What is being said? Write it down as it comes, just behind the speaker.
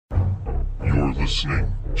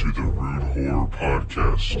listening to the Rude Horror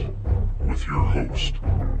Podcast with your host,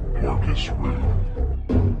 Marcus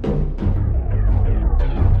Rude.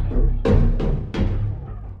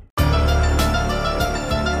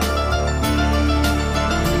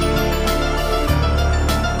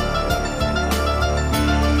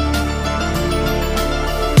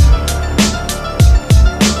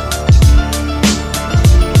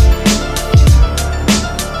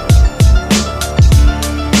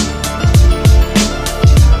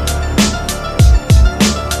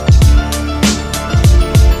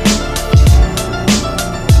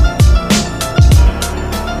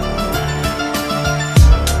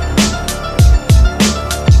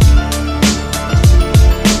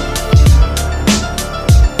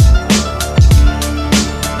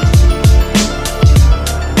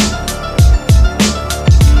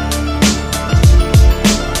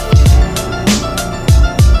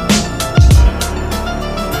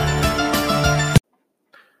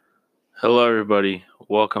 Hello, everybody.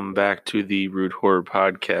 Welcome back to the Rude Horror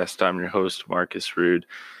Podcast. I'm your host, Marcus Rude.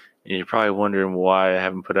 And you're probably wondering why I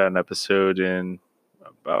haven't put out an episode in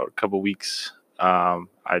about a couple weeks. I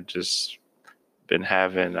just been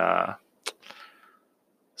having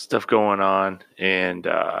stuff going on, and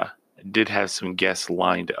did have some guests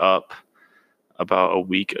lined up about a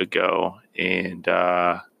week ago. And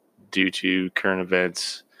due to current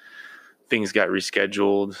events, things got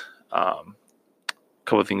rescheduled.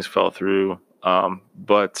 Couple of things fell through,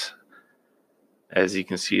 but as you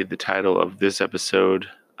can see at the title of this episode,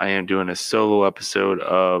 I am doing a solo episode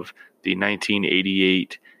of the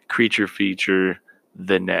 1988 creature feature,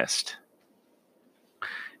 The Nest.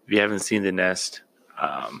 If you haven't seen The Nest,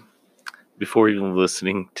 before even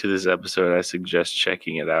listening to this episode, I suggest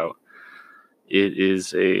checking it out. It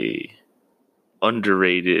is a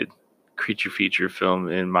underrated creature feature film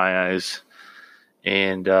in my eyes,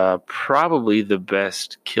 and probably the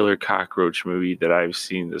best killer cockroach movie that I've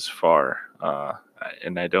seen this far.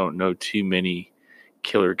 And I don't know too many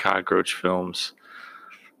killer cockroach films.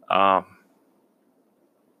 I'm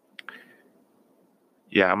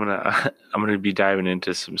gonna be diving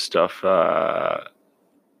into some stuff.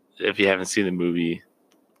 If you haven't seen the movie,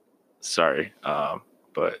 sorry,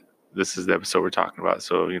 but this is the episode we're talking about,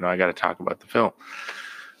 so I got to talk about the film.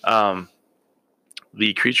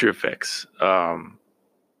 The creature effects, I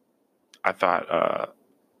thought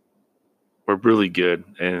were really good,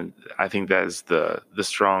 and I think that is the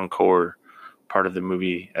strong core part of the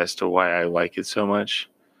movie as to why I like it so much.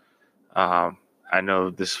 I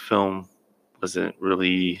know this film wasn't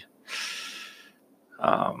really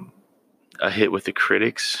a hit with the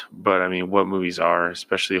critics, but I mean, what movies are,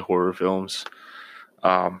 especially horror films.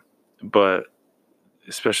 But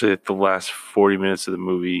especially at the last 40 minutes of the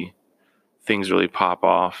movie, things really pop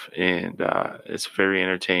off, and it's very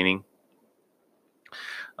entertaining.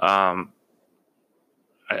 I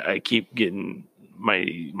keep getting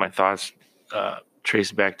my thoughts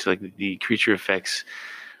traced back to like the creature effects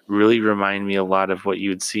really remind me a lot of what you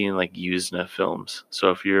would see in like Yuzna films. So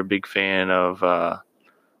if you're a big fan of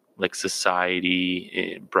like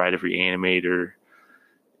Society and Bride of Reanimator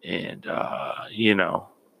and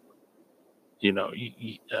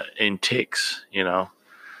and Ticks,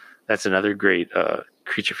 that's another great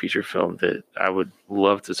creature feature film that I would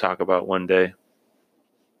love to talk about one day.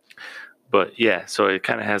 But yeah, so it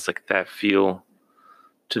kind of has like that feel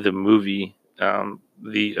to the movie.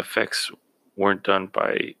 The effects weren't done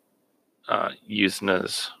by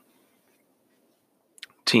Yuzna's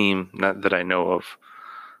team, not that I know of,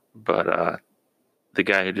 but the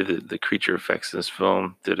guy who did the creature effects in this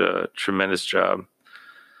film did a tremendous job.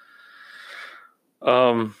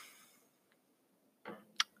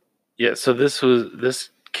 Yeah, so this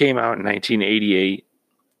came out in 1988,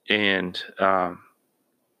 and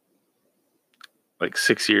like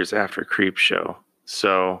 6 years after Creepshow.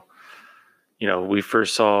 So, we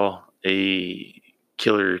first saw a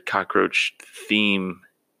killer cockroach theme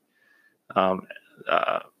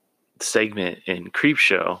segment in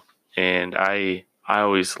Creepshow, and I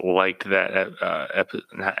always liked that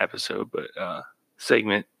not episode, but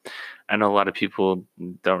segment. I know a lot of people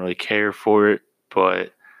don't really care for it,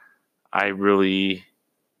 but I really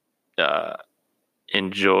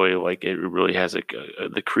enjoy, like, it really has like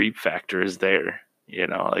the creep factor is there.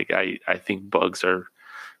 Like I think bugs are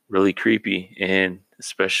really creepy, and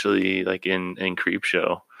especially like in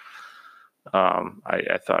Creepshow.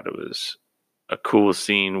 I thought it was a cool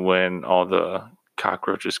scene when all the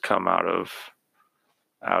cockroaches come out of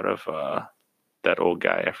that old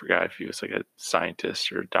guy. I forgot if he was like a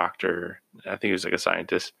scientist or a doctor. I think he was like a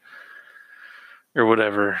scientist or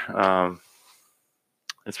whatever.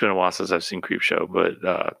 It's been a while since I've seen Creepshow, but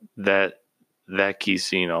that key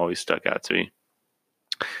scene always stuck out to me.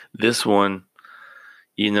 This one,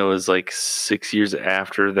 is like 6 years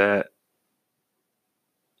after that.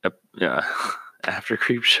 Yeah, after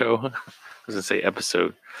Creep Show. I was gonna say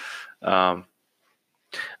episode. Um,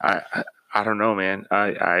 I don't know, man.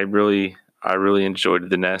 I really enjoyed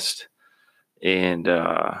The Nest, and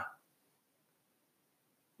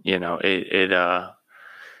when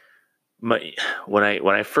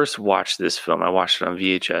I first watched this film, I watched it on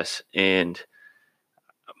VHS, and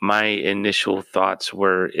my initial thoughts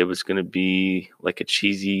were it was going to be like a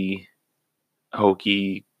cheesy,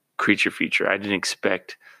 hokey creature feature. I didn't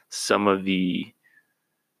expect some of the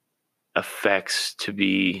effects to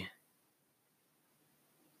be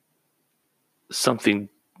something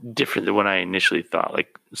different than what I initially thought.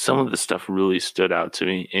 Like, some of the stuff really stood out to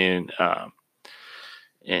me, and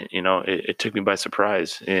it took me by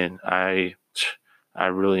surprise, and I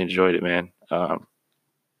really enjoyed it, man.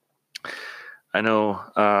 I know,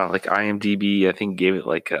 like IMDb, I think gave it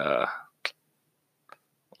like a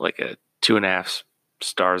 2.5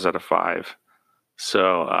 stars out of 5.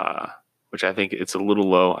 So, which I think it's a little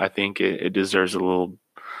low. I think it deserves a little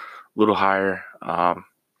higher.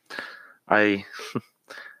 I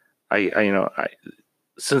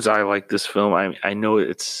since I like this film, I know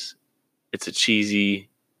it's a cheesy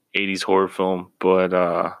 80s horror film, but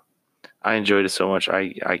I enjoyed it so much.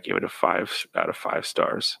 I gave it a 5 out of 5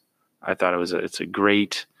 stars. I thought it's a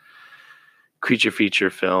great creature feature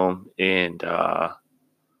film, and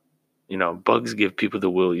bugs give people the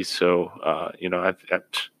willies. So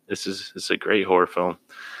this is a great horror film.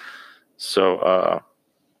 So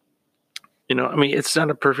I mean, it's not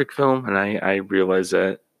a perfect film, and I realize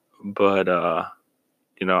that, but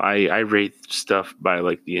I rate stuff by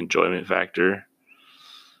like the enjoyment factor.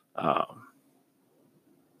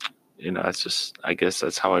 It's just, I guess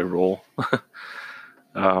that's how I roll.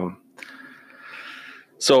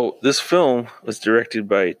 So this film was directed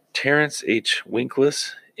by Terrence H.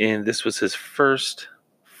 Winkless, and this was his first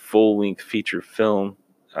full-length feature film.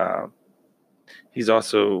 He's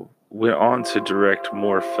also went on to direct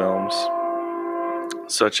more films,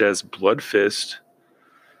 such as Blood Fist,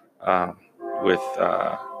 with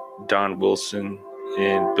Don Wilson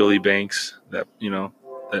and Billy Banks. That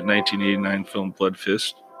 1989 film Blood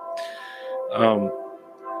Fist.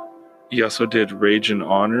 He also did Rage and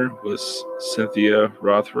Honor with Cynthia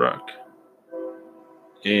Rothrock,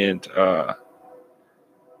 and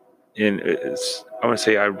it's, I want to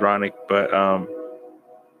say ironic, but I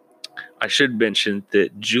should mention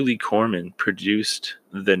that Julie Corman produced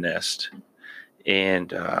The Nest,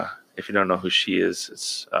 and if you don't know who she is,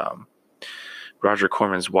 it's Roger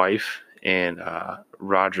Corman's wife, and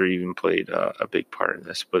Roger even played a big part in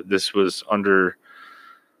this. But this was under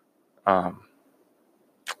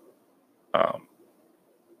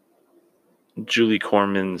Julie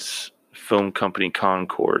Corman's film company,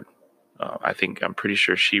 Concord. I'm pretty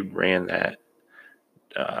sure she ran that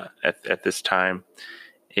at this time,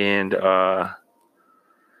 and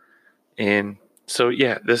so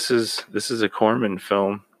yeah, this is a Corman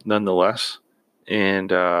film nonetheless,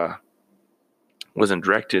 and wasn't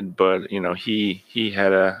directed, but he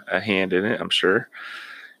had a hand in it, I'm sure.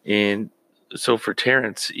 And so for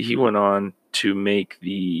Terrence, he went on to make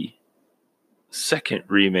the second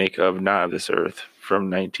remake of Not of This Earth from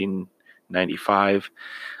 1995.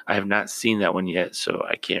 I have not seen that one yet, so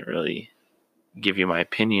I can't really give you my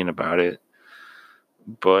opinion about it.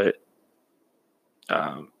 But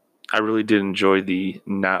I really did enjoy the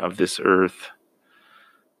Not of This Earth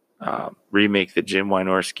remake that Jim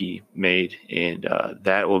Wynorski made, and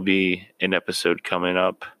that will be an episode coming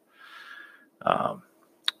up,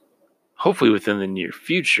 hopefully within the near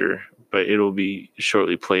future, but it'll be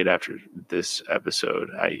shortly played after this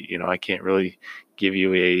episode. I can't really give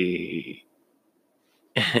you a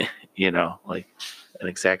like an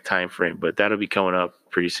exact time frame, but that'll be coming up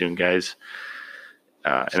pretty soon, guys.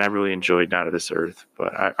 And I really enjoyed Not of This Earth,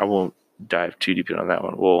 but I won't dive too deep into that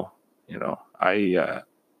one. Well,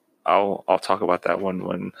 I'll talk about that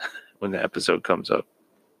one when the episode comes up.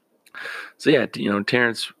 So yeah,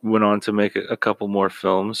 Terrence went on to make a couple more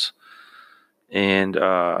films, and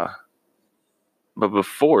but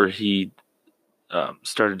before he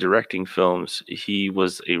started directing films, he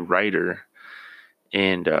was a writer,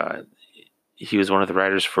 and he was one of the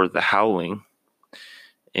writers for The Howling,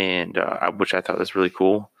 and which I thought was really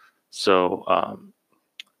cool. So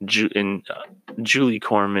Julie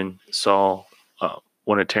Corman saw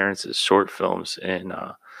one of Terrence's short films and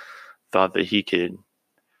thought that he could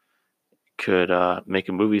make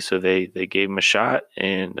a movie, so they gave him a shot,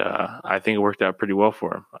 and I think it worked out pretty well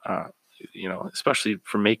for him. Especially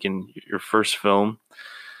for making your first film.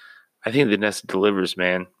 I think The Nest delivers,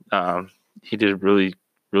 man. He did a really,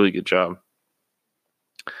 really good job.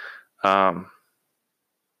 Wanted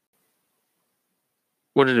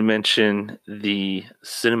to mention the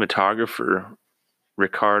cinematographer,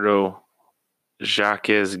 Ricardo Jacques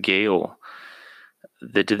Gale,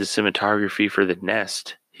 that did the cinematography for The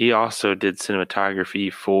Nest. He also did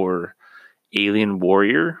cinematography for Alien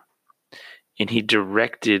Warrior, and he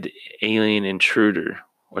directed Alien Intruder,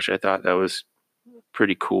 which I thought that was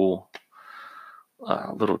pretty cool.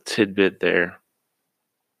 Little tidbit there.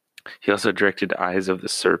 He also directed Eyes of the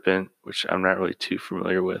Serpent, which I'm not really too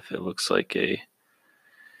familiar with. It looks like a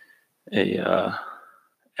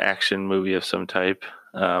action movie of some type.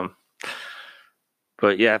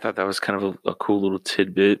 But yeah, I thought that was kind of a cool little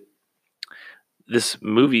tidbit. This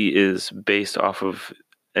movie is based off of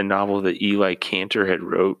a novel that Eli Cantor had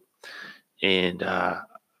wrote, and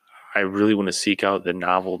I really want to seek out the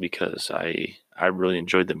novel because I really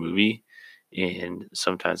enjoyed the movie, and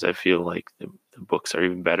sometimes I feel like the books are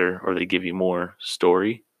even better, or they give you more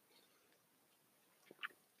story.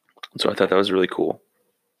 So I thought that was really cool.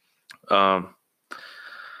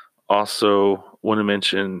 Also, want to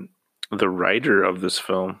mention the writer of this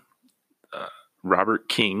film, Robert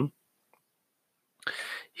King.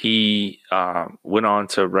 He went on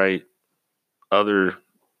to write other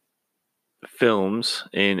films,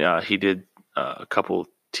 and he did a couple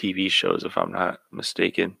TV shows, if I'm not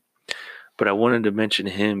mistaken. But I wanted to mention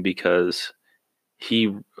him because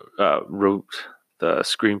he wrote the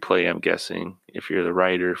screenplay, I'm guessing. If you're the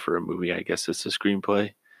writer for a movie, I guess it's a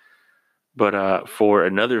screenplay. But for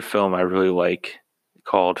another film I really like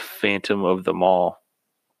called Phantom of the Mall,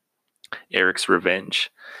 Eric's Revenge.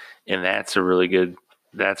 And that's a really good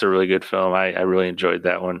film. I really enjoyed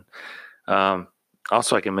that one.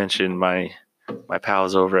 Also, I can mention my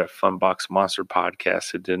pals over at Funbox Monster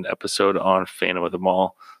Podcast who did an episode on Phantom of the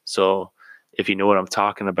Mall. So if you know what I'm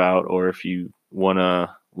talking about, or if you want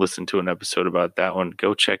to listen to an episode about that one,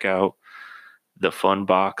 go check out the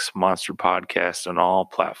Funbox Monster Podcast on all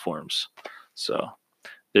platforms. So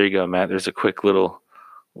there you go, Matt. There's a quick little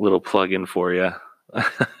plug-in for you.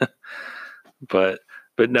 but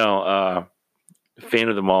no, Phantom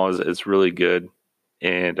of the Mall is really good,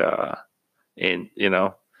 and you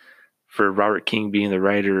know, for Robert King being the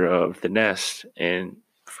writer of The Nest, and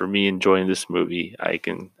for me enjoying this movie, I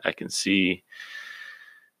can see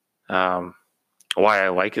why I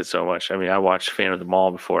like it so much. I mean, I watched Phantom of the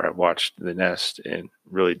Mall before I watched The Nest and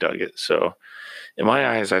really dug it. So in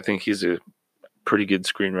my eyes, I think he's a pretty good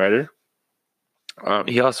screenwriter.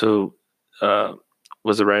 He also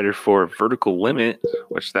was a writer for Vertical Limit,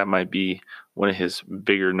 which that might be one of his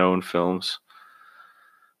bigger known films.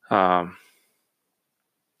 As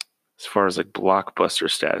far as like blockbuster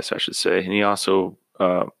status, I should say. And he also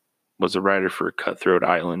was a writer for Cutthroat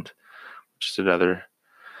Island, which is another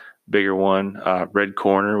bigger one. Red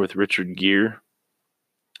Corner with Richard Gere.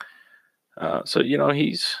 So, you know,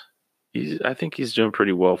 I think he's doing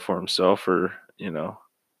pretty well for himself, or, you know,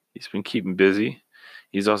 he's been keeping busy.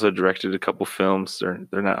 He's also directed a couple films. They're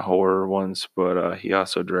not horror ones, but he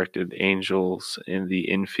also directed Angels in the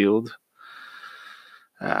Infield.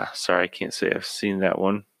 Sorry, I can't say I've seen that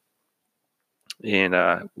one.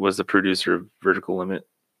 And was the producer of Vertical Limit.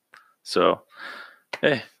 So,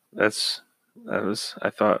 hey, that was I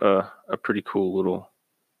thought a pretty cool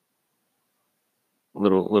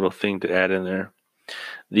little thing to add in there.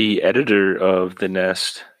 The editor of The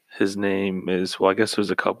Nest, his name is, well, I guess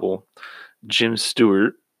there's a couple. Jim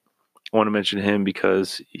Stewart. I want to mention him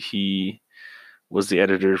because he was the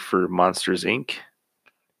editor for Monsters Inc.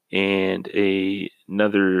 and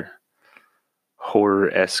another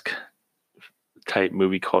horror-esque type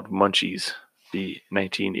movie called Munchies, the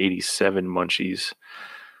 1987 Munchies,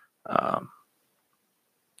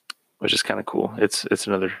 which is kind of cool. It's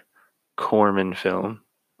another Corman film,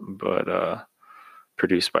 but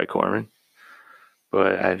produced by Corman.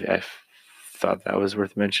 But I thought that was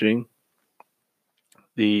worth mentioning.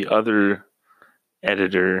 The other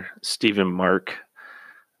editor, Stephen Mark,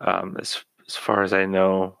 as far as I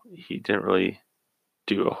know, he didn't really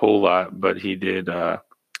do a whole lot, but he did the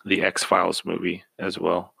X-Files movie as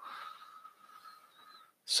well.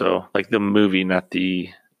 So, like the movie, not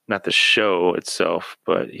the show itself,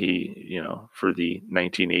 but he, you know, for the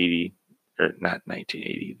 1980 or not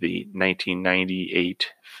 1980, the 1998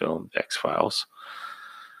 film X-Files.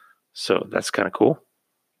 So that's kind of cool.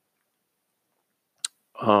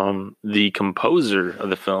 The composer of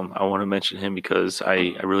the film, I want to mention him because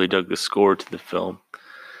I really dug the score to the film.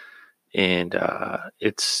 And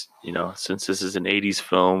it's, you know, since this is an 80s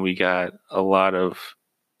film, we got a lot of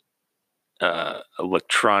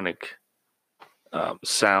electronic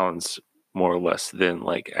sounds more or less than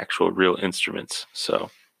like actual real instruments. So,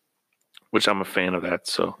 which I'm a fan of that.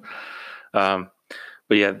 So, but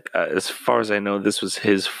yeah, as far as I know, this was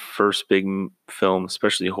his first big film,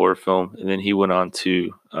 especially horror film. And then he went on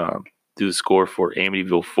to do the score for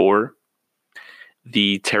Amityville 4,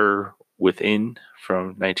 The Terror Within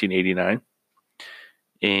from 1989,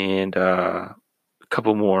 and a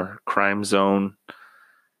couple more, Crime Zone,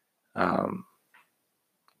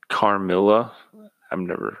 Carmilla. I've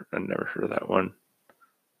never heard of that one.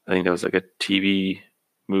 I think that was like a TV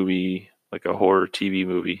movie, like a horror TV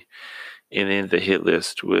movie. And then The Hit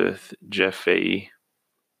List with Jeff Fahey.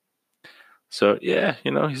 So yeah,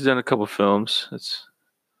 he's done a couple films. It's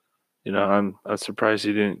I'm surprised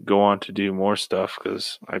he didn't go on to do more stuff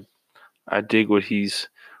because I dig what he's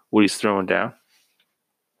throwing down.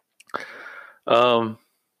 Let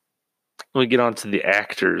me get on to the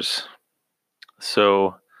actors.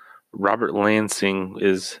 So Robert Lansing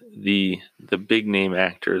is the big name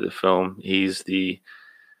actor of the film. He's the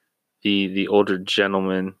older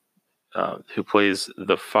gentleman who plays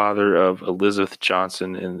the father of Elizabeth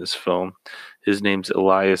Johnson in this film. His name's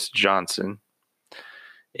Elias Johnson,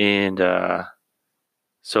 and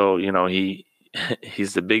so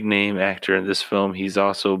he's the big name actor in this film. He's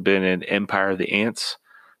also been in Empire of the Ants,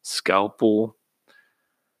 Scalpel,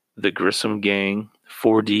 The Grissom Gang,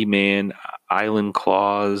 4D Man, Island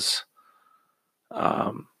Claws.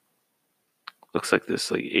 Looks like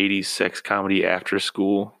this like 80s sex comedy After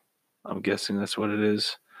School. I'm guessing that's what it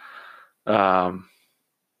is. Man,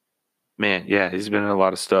 yeah, he's been in a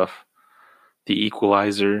lot of stuff. The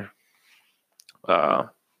Equalizer.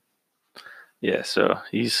 Yeah, so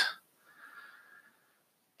he's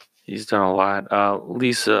done a lot.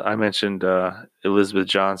 Lisa, I mentioned Elizabeth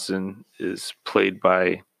Johnson is played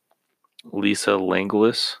by Lisa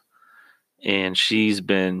Langlois, and she's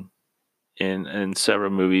been in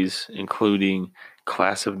several movies, including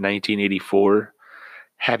Class of 1984,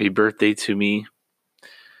 Happy Birthday to Me,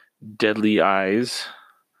 Deadly Eyes,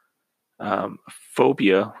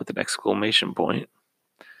 Phobia with an exclamation point,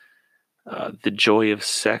 The Joy of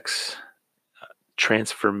Sex,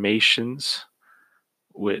 Transformations,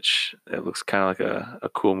 which it looks kind of like a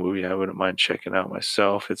cool movie. I wouldn't mind checking out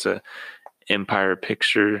myself. It's a Empire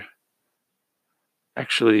picture.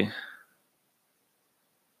 Actually,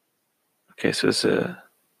 okay, so it's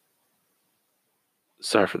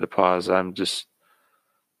sorry for the pause. I'm just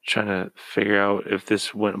trying to figure out if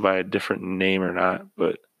this went by a different name or not,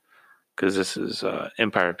 but because this is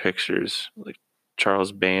Empire Pictures, like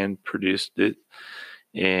Charles Band produced it,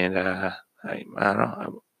 and I don't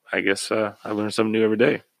know. I guess I learn something new every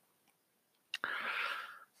day.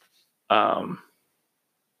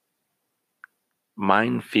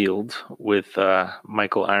 Minefield with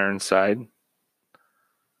Michael Ironside.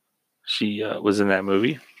 She was in that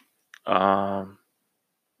movie.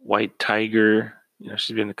 White Tiger.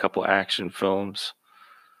 She's been in a couple action films.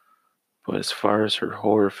 But as far as her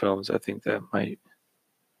horror films, I think that might,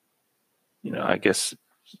 I guess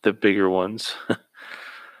the bigger ones.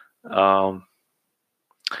 Then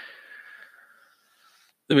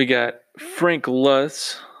we got Frank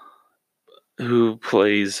Lutz, who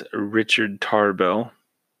plays Richard Tarbell.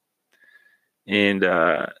 And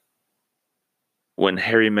When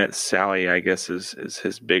Harry Met Sally, I guess, is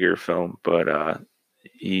his bigger film, but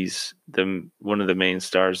he's one of the main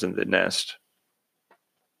stars in The Nest.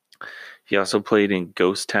 He also played in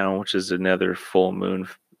Ghost Town, which is another Full Moon,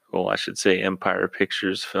 well, I should say Empire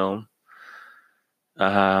Pictures film. He's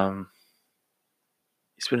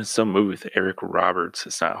been in some movie with Eric Roberts.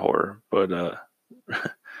 It's not horror, but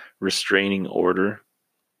Restraining Order.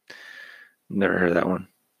 Never heard of that one.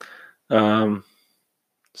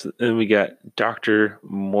 So then we got Dr.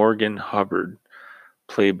 Morgan Hubbard,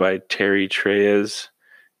 played by Terry Treyes,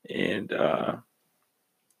 and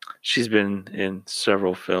she's been in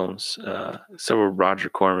several films, several Roger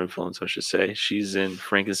Corman films, I should say. She's in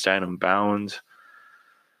Frankenstein Unbound,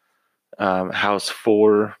 House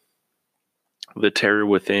 4, The Terror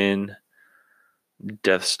Within,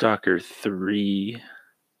 Deathstalker 3,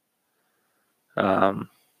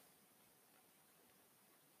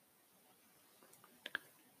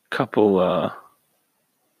 couple,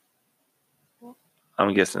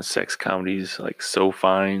 I'm guessing sex comedies like So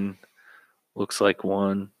Fine, looks like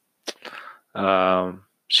one.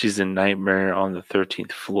 She's in Nightmare on the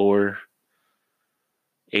 13th Floor,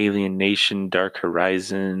 Alien Nation, Dark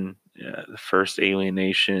Horizon, the first Alien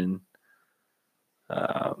Nation,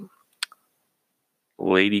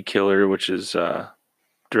 Lady Killer, which is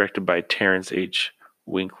directed by Terrence H.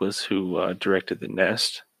 Winkless, who directed The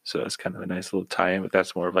Nest. So that's kind of a nice little tie-in, but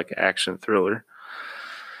that's more of like an action thriller.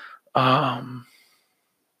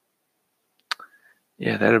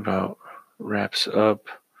 yeah, that about wraps up.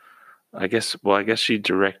 I guess she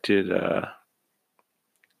directed I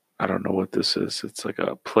don't know what this is. It's like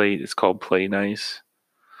a play. It's called Play Nice.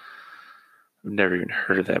 I've never even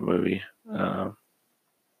heard of that movie. Hmm.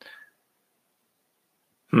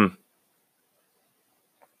 And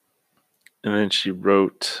then she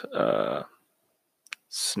wrote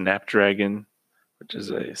Snapdragon, which is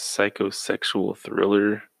a psychosexual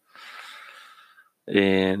thriller.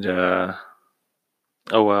 And oh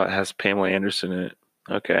wow, it has Pamela Anderson in it.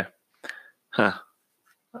 Okay. Huh.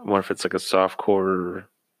 I wonder if it's like a softcore or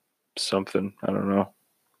something. I don't know.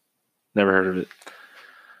 Never heard of it.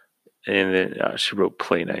 And then she wrote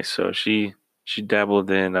Play Nice, so she dabbled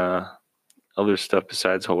in other stuff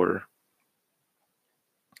besides horror.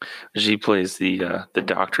 She plays the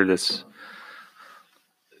doctor that's.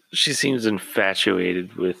 She seems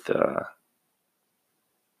infatuated with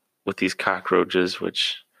these cockroaches,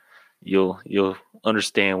 which you'll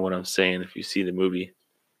understand what I'm saying if you see the movie.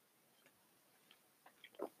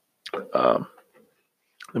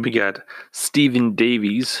 Then we got Stephen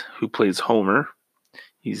Davies, who plays Homer.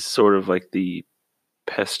 He's sort of like the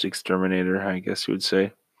pest exterminator, I guess you would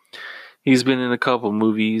say. He's been in a couple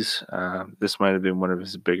movies. This might have been one of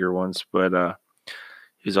his bigger ones, but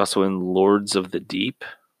he was also in Lords of the Deep.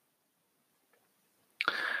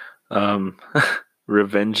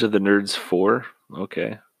 Revenge of the Nerds 4. Okay.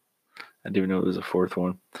 I didn't even know there was a fourth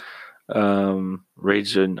one.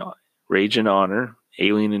 Rage and Honor,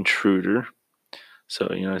 Alien Intruder.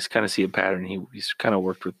 So, you just kind of see a pattern. He's kind of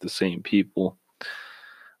worked with the same people.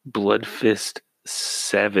 Blood Fist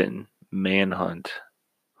 7, Manhunt.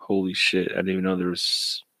 Holy shit. I didn't even know there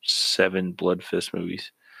was 7 Blood Fist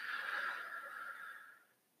movies.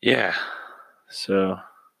 Yeah. So,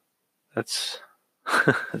 that's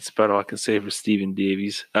that's about all I can say for Stephen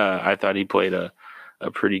Davies. I thought he played a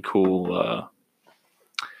pretty cool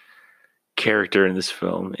character in this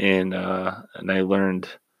film, and I learned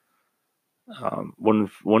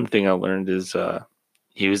one thing I learned is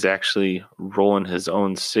he was actually rolling his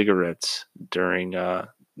own cigarettes during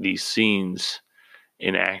these scenes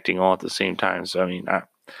and acting all at the same time. So I mean,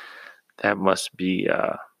 that must be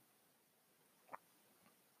I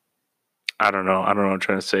don't know. I don't know what I'm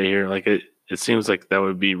trying to say here. Like it seems like that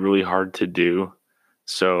would be really hard to do.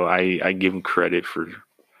 So I give him credit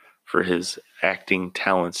for his acting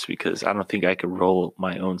talents because I don't think I could roll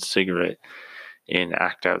my own cigarette and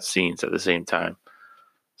act out scenes at the same time.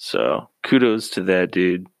 So kudos to that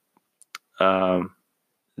dude. Then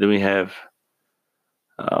we have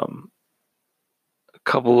a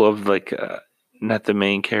couple of like not the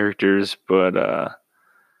main characters, but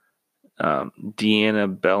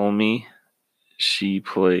Deanna Bellamy. She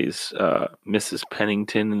plays Mrs.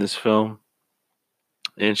 Pennington in this film,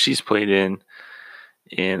 and she's played in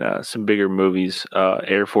some bigger movies: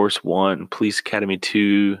 Air Force One, Police Academy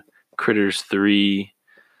 2, Critters 3,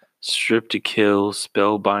 Strip to Kill,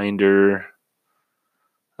 Spellbinder.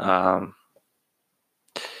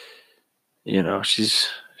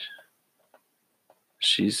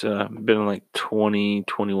 She's been in like 20,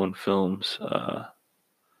 21 films,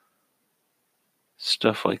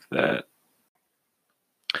 stuff like that.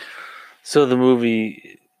 So the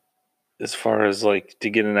movie, as far as like to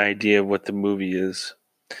get an idea of what the movie is,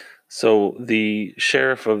 so the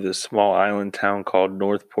sheriff of this small island town called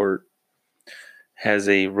Northport has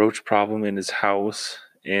a roach problem in his house,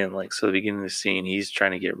 and like so the beginning of the scene, he's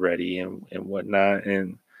trying to get ready and whatnot,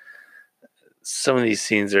 and some of these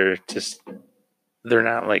scenes are just they're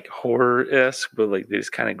not like horror-esque, but like they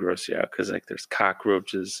just kind of gross you out because like there's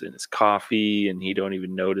cockroaches in his coffee and he don't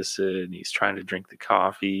even notice it, and he's trying to drink the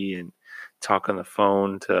coffee and talk on the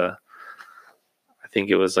phone to I think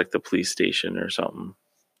it was like the police station or something.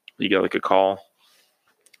 You got like a call,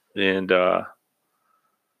 and then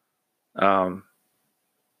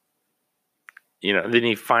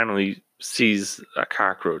he finally sees a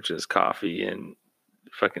cockroach in his coffee and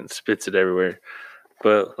fucking spits it everywhere.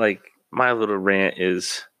 But like my little rant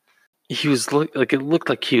is he was it looked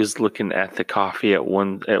like he was looking at the coffee at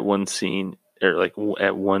one scene or like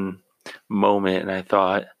at one moment, and I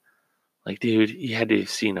thought like dude, you had to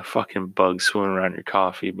have seen a fucking bug swimming around your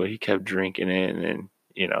coffee, but he kept drinking it and then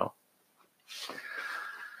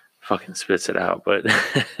fucking spits it out. But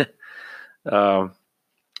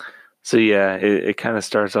so yeah, it kind of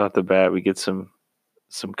starts off the bat. We get some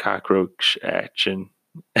cockroach action,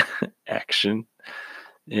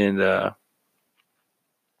 and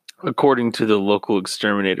according to the local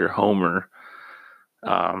exterminator Homer,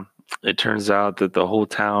 it turns out that the whole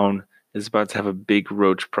town is about to have a big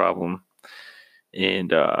roach problem,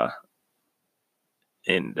 and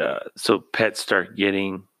so pets start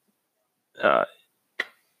getting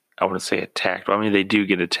I want to say attacked. I mean, they do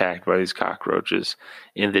get attacked by these cockroaches.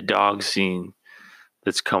 In the dog scene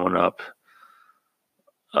that's coming up,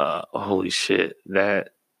 holy shit,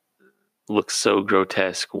 that looks so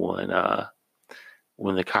grotesque when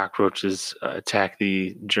the cockroaches attack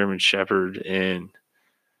the German Shepherd, and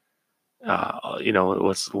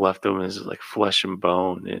what's left of them is like flesh and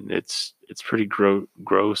bone, and it's pretty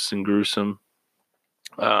gross and gruesome.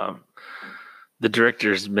 The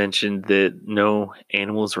directors mentioned that no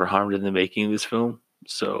animals were harmed in the making of this film.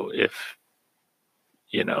 So if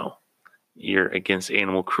you're against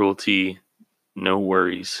animal cruelty, no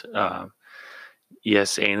worries.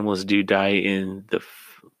 Yes, animals do die in the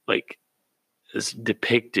like is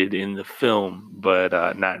depicted in the film, but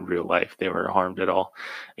not in real life. They were harmed at all,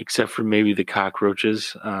 except for maybe the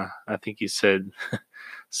cockroaches. I think he said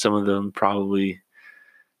some of them probably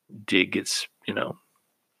did get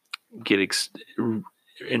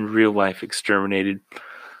in real life exterminated.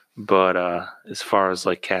 But as far as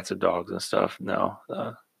like cats and dogs and stuff, no.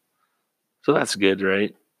 So that's good,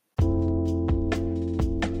 right?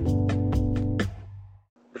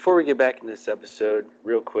 Before we get back into this episode,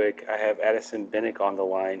 real quick, I have Addison Bennick on the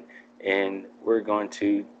line, and we're going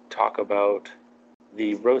to talk about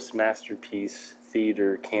the Roast Masterpiece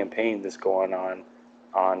Theater campaign that's going on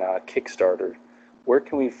Kickstarter. Where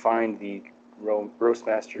can we find the Roast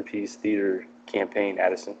Masterpiece Theater campaign,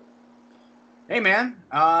 Addison? Hey, man.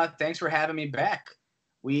 Thanks for having me back.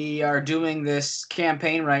 We are doing this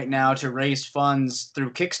campaign right now to raise funds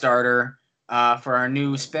through Kickstarter for our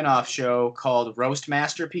new spin-off show called Roast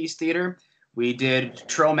Masterpiece Theater. We did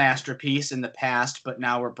Tro Masterpiece in the past, but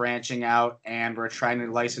now we're branching out and we're trying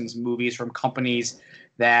to license movies from companies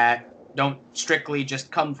that don't strictly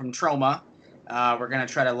just come from Troma. We're going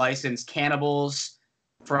to try to license Cannibals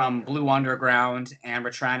from Blue Underground, and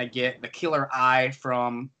we're trying to get The Killer Eye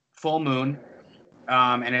from Full Moon.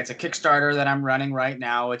 And it's a Kickstarter that I'm running right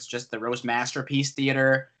now. It's just the Roast Masterpiece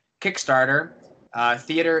Theater Kickstarter.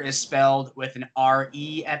 Theater is spelled with an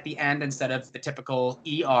R-E at the end instead of the typical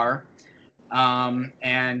E-R.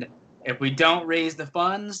 And if we don't raise the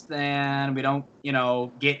funds, then we don't,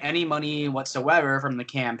 get any money whatsoever from the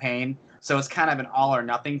campaign. So it's kind of an all or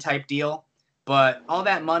nothing type deal. But all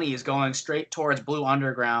that money is going straight towards Blue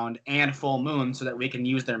Underground and Full Moon so that we can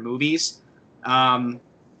use their movies.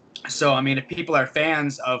 So, I mean, if people are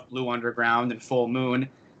fans of Blue Underground and Full Moon,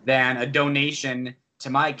 then a donation to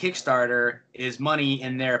my Kickstarter is money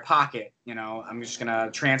in their pocket. I'm just going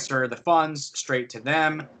to transfer the funds straight to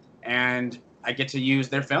them, and I get to use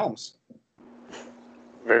their films.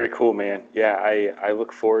 Very cool, man. Yeah, I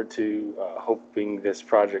look forward to hoping this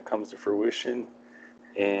project comes to fruition,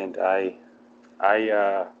 and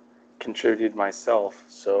I contributed myself,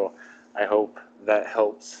 so I hope that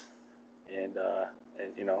helps, and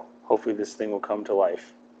hopefully this thing will come to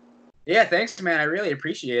life. Yeah, thanks, man. I really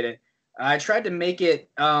appreciate it. I tried to make it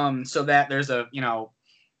so that there's a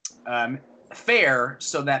fair,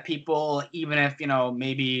 so that people, even if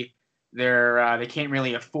maybe they can't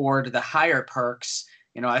really afford the higher perks,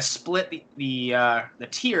 I split the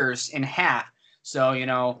tiers in half. So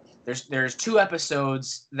there's 2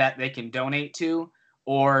 episodes that they can donate to,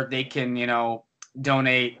 or they can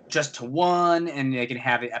donate just to one, and they can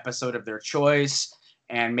have the episode of their choice.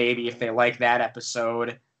 And maybe if they like that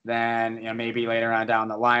episode, then maybe later on down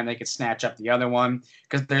the line they could snatch up the other one,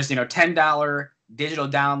 because there's $10 digital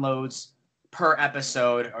downloads per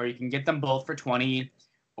episode, or you can get them both for $20,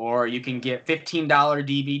 or you can get $15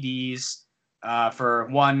 DVDs for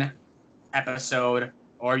one episode,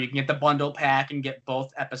 or you can get the bundle pack and get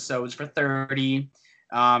both episodes for $30.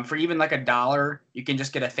 For even like $1, you can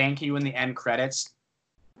just get a thank you in the end credits,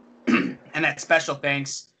 and that special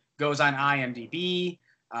thanks goes on IMDb.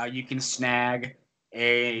 You can snag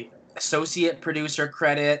a associate producer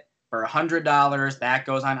credit for $100. That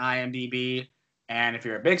goes on IMDb. And if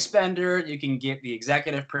you're a big spender, you can get the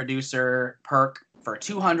executive producer perk for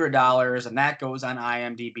 $200, and that goes on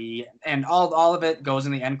IMDb. And all of it goes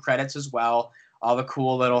in the end credits as well. All the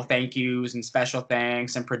cool little thank yous and special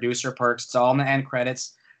thanks and producer perks. It's all in the end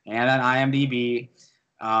credits and on IMDb.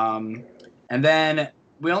 And then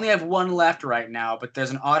we only have one left right now, but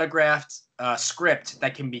there's an autographed script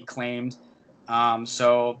that can be claimed.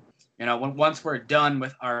 So once we're done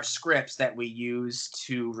with our scripts that we use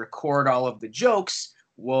to record all of the jokes,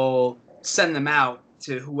 we'll send them out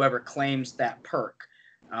to whoever claims that perk.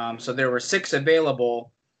 So there were 6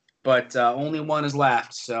 available, but only one is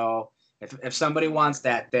left. So if somebody wants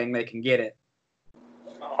that thing, they can get it.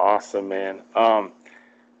 Awesome, man.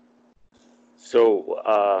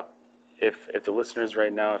 So if the listeners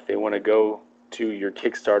right now, if they want to go to your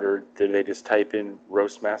Kickstarter, did they just type in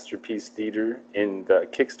Roast Masterpiece Theater in the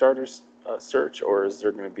Kickstarter search, or is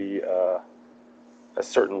there going to be a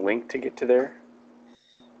certain link to get to there?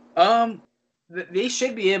 They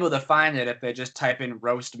should be able to find it if they just type in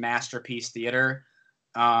Roast Masterpiece Theater.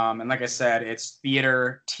 And like I said, it's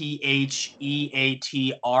theater, Theatre.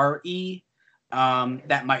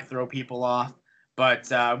 That might throw people off,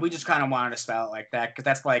 but we just kind of wanted to spell it like that because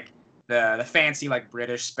that's like the fancy like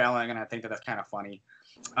British spelling, and I think that's kind of funny.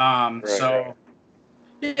 So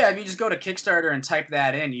yeah, if you just go to Kickstarter and type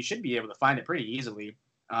that in, you should be able to find it pretty easily.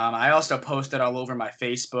 I also post it all over my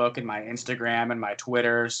Facebook and my Instagram and my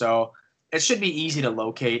Twitter, so it should be easy to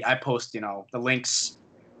locate. I post, the links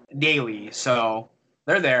daily, so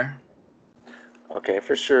they're there. Okay,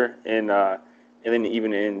 for sure. And then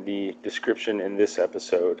even in the description in this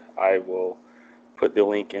episode, I will put the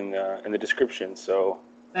link in the description. So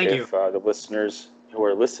if the listeners who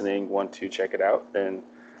are listening want to check it out, then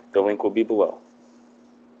the link will be below.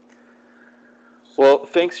 Well,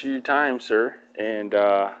 thanks for your time, sir, and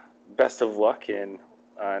best of luck. And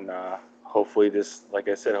hopefully this, like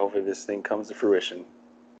I said, hopefully this thing comes to fruition.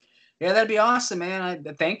 Yeah, that'd be awesome, man.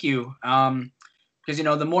 Thank you. Because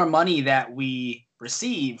the more money that we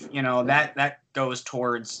receive, that goes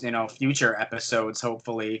towards future episodes,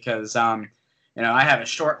 hopefully. Because I have a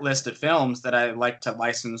short list of films that I like to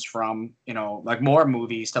license from, like more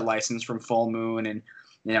movies to license from Full Moon,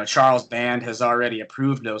 and Charles Band has already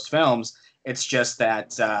approved those films. It's just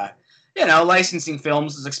that licensing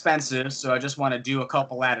films is expensive, so I just want to do a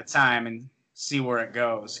couple at a time and see where it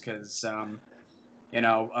goes. Because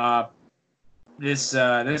this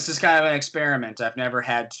is kind of an experiment. I've never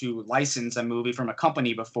had to license a movie from a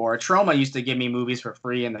company before. Troma used to give me movies for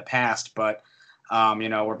free in the past, but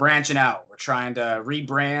we're branching out. We're trying to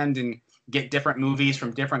rebrand and get different movies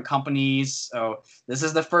from different companies. So this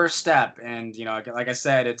is the first step, and like I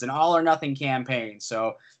said, it's an all or nothing campaign.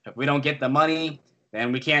 So if we don't get the money,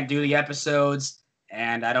 then we can't do the episodes,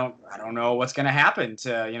 and I don't know what's going to happen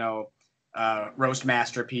to Roast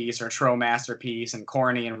Masterpiece or Tro Masterpiece and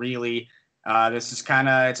Corny and Really. This is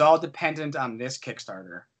it's all dependent on this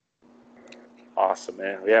Kickstarter. Awesome,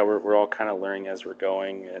 man. Yeah, we're all kind of learning as we're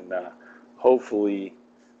going, and hopefully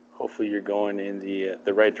you're going in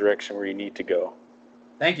the right direction where you need to go.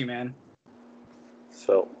 Thank you, man.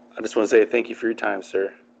 So I just want to say thank you for your time,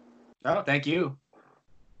 sir. Oh, thank you.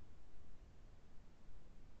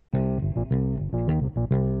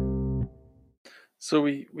 So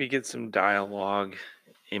we get some dialogue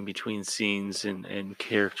in between scenes and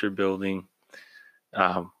character building.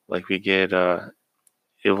 Like we get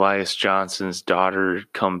Elias Johnson's daughter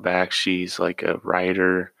come back. She's like a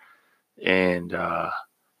writer and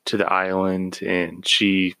to the island, and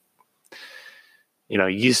she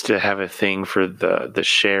used to have a thing for the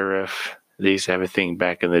sheriff. They used to have a thing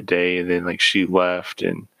back in the day, and then like she left,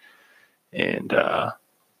 and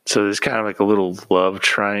so there's kind of like a little love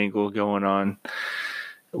triangle going on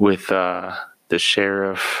with the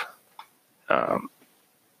sheriff.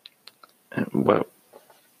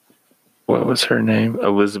 What was her name?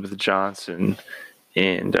 Elizabeth Johnson,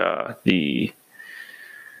 and the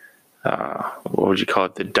what would you call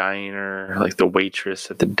it? The diner, like the waitress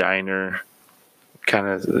at the diner, kind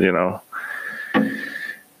of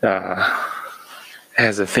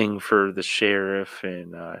has a thing for the sheriff,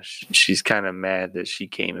 and she's kind of mad that she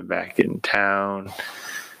came back in town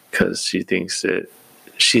because she thinks that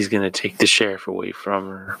she's going to take the sheriff away from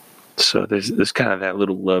her. So there's kind of that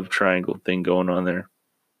little love triangle thing going on there.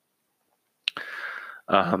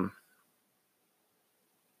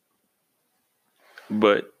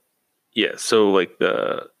 But yeah, so like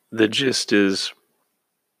the gist is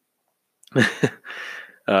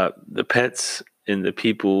the pets and the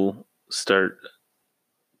people start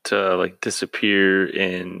to like disappear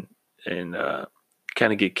and kind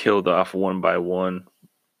of get killed off one by one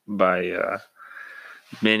by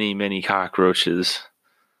many cockroaches,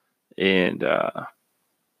 and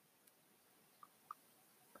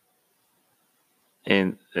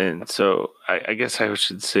so I guess I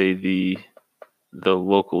should say the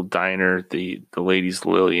local diner, the lady's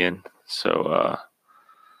Lillian. So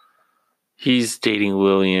he's dating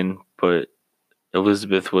Lillian, but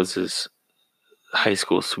Elizabeth was his high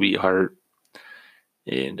school sweetheart.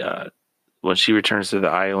 And when she returns to the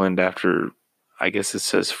island after, I guess it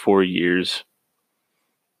says 4 years,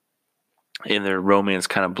 and their romance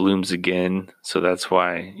kind of blooms again. So that's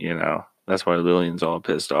why Lillian's all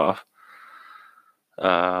pissed off.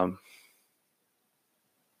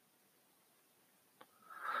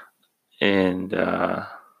 And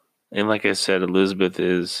like I said, Elizabeth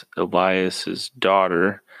is Elias's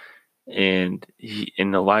daughter, and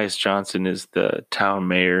Elias Johnson is the town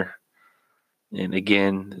mayor. And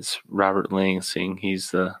again, it's Robert Lansing.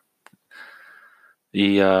 He's the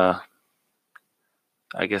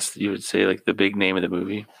I guess you would say like the big name of the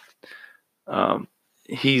movie.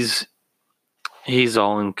 He's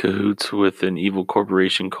all in cahoots with an evil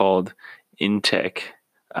corporation called Intech,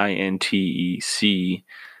 INTEC,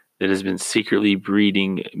 that has been secretly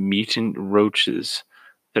breeding mutant roaches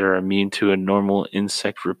that are immune to a normal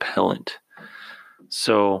insect repellent.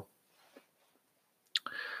 So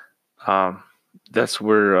that's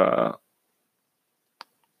where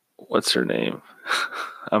what's her name?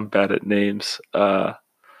 I'm bad at names.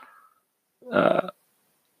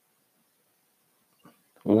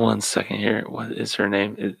 One second here. What is her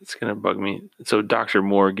name? It's gonna bug me. So Dr.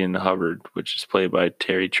 Morgan Hubbard, which is played by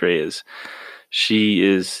Terry Treyas, she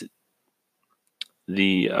is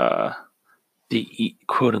the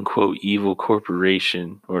quote unquote evil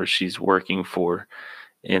corporation, or she's working for,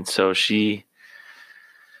 and so she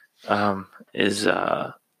is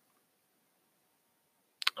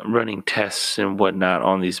running tests and whatnot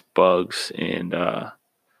on these bugs, and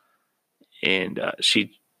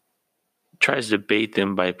she tries to bait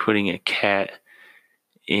them by putting a cat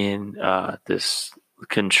in this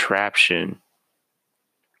contraption,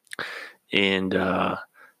 and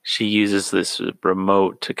she uses this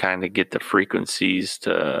remote to kind of get the frequencies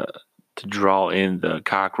to draw in the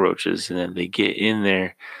cockroaches, and then they get in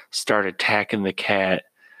there, start attacking the cat,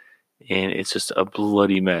 and it's just a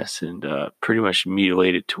bloody mess, and pretty much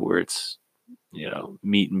mutilated to where it's,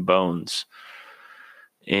 meat and bones.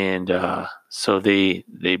 And so they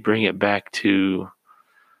bring it back to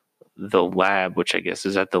the lab, which I guess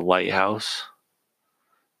is at the lighthouse,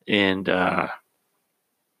 and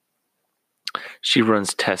she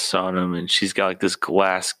runs tests on them, and she's got like this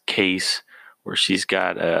glass case where she's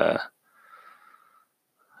got I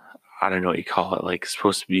don't know what you call it, like it's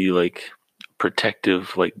supposed to be like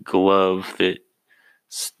protective like glove that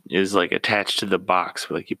is like attached to the box,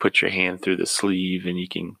 where like you put your hand through the sleeve and you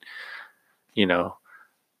can,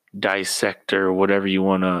 dissect or whatever you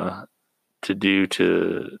want to do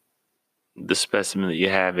to the specimen that you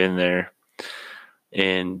have in there.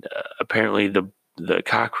 And apparently the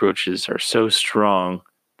cockroaches are so strong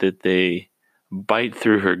that they bite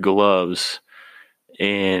through her gloves,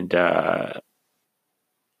 and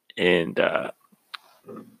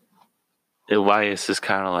Elias is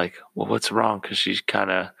kind of like, well, what's wrong? Because she's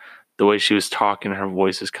kind of, the way she was talking, her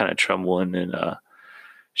voice is kind of trembling, and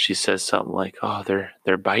she says something like, "Oh,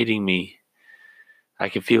 they're biting me. I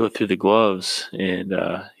can feel it through the gloves." And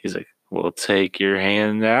he's like, "Well, take your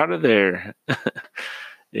hand out of there."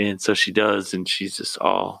 And so she does, and she's just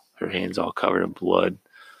her hands all covered in blood.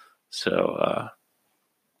 So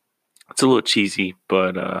it's a little cheesy,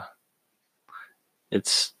 but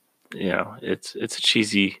it's it's a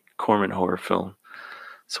cheesy Corman horror film.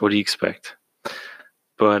 So what do you expect?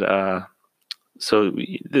 But so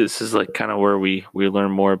this is like kind of where we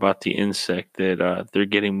learn more about the insect, that they're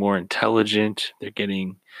getting more intelligent.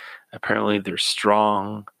 Apparently they're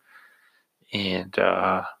strong, and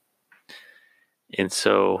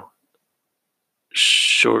so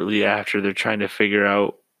shortly after, they're trying to figure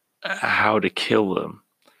out how to kill them.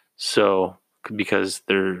 So because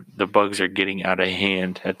the bugs are getting out of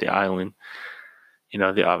hand at the island,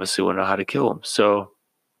 they obviously want to know how to kill them. So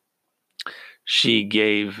she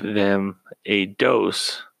gave them a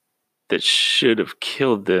dose that should have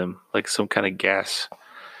killed them, like some kind of gas,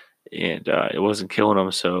 and it wasn't killing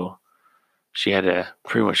them. So she had to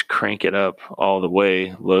pretty much crank it up all the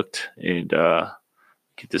way, and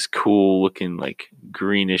get this cool looking like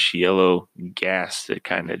greenish yellow gas that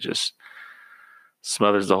kind of just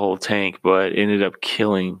smothers the whole tank, but ended up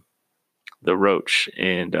killing the roach.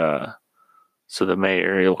 And so the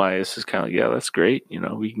mayor, Elias, is kind of like, yeah, that's great,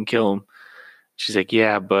 we can kill him. She's like,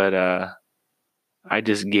 yeah, but I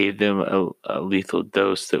just gave them a lethal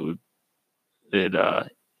dose that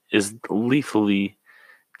is lethally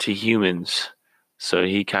to humans. So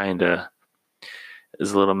he kind of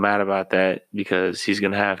is a little mad about that, because he's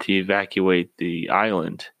going to have to evacuate the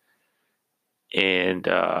island. And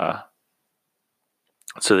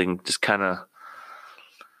so they can just kind of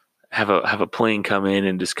have a plane come in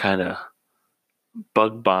and just kind of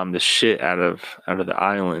bug bomb the shit out of the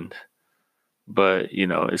island. But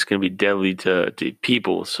it's going to be deadly to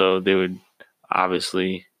people, so they would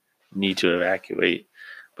obviously need to evacuate.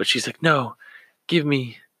 But she's like, no, give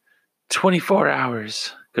me 24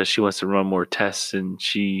 hours, because she wants to run more tests, and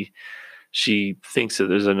she thinks that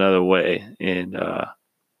there's another way. And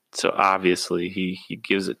so obviously he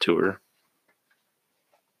gives it to her,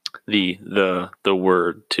 the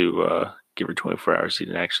word to give her 24 hours. He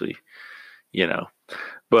didn't actually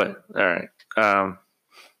But all right.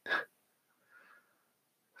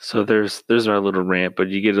 So there's our little rant, but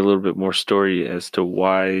you get a little bit more story as to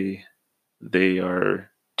why they are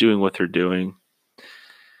doing what they're doing.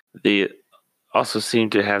 They also seem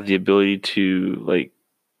to have the ability to like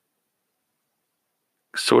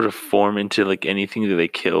sort of form into like anything that they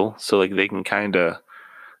kill. So like they can kind of,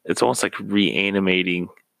 it's almost like reanimating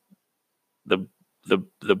the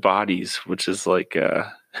bodies, which is like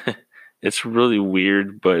it's really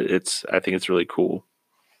weird, but I think it's really cool.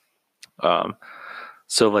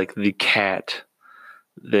 So like the cat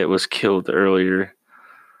that was killed earlier,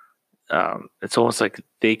 it's almost like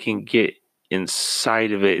they can get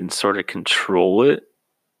inside of it and sort of control it.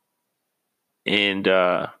 And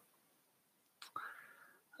I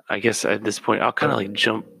guess at this point I'll kind of like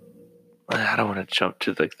jump. I don't want to jump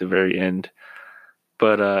to like the very end,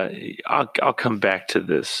 but I'll come back to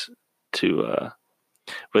this too.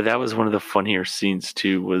 But that was one of the funnier scenes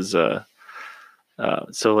too. Was so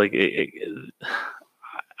like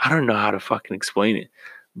I don't know how to fucking explain it,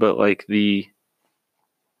 but like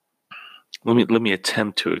let me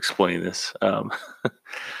attempt to explain this.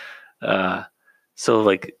 So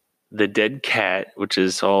like the dead cat, which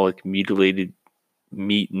is all like mutilated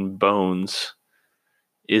meat and bones,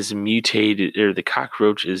 is mutated, or the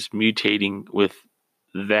cockroach is mutating with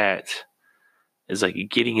that, is like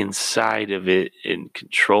getting inside of it and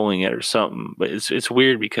controlling it or something. But it's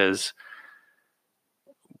weird because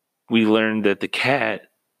we learned that the cat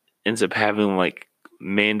ends up having like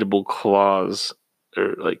mandible claws,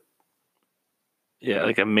 or like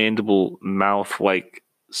a mandible mouth like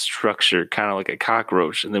structure, kind of like a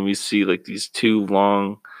cockroach. And then we see like these two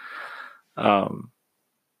long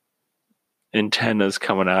antennas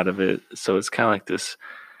coming out of it. So it's kind of like this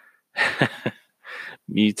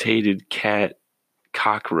mutated cat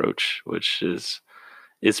cockroach, which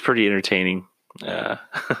it's pretty entertaining. I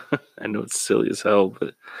know it's silly as hell,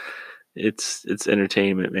 but it's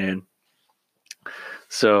entertainment, man.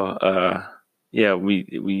 So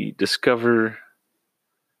we discover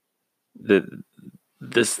that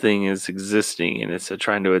this thing is existing, and it's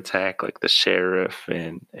trying to attack like the sheriff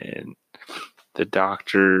and the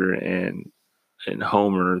doctor and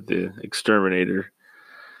Homer, the exterminator.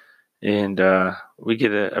 And we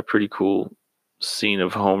get a pretty cool scene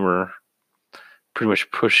of Homer pretty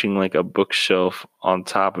much pushing like a bookshelf on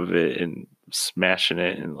top of it and smashing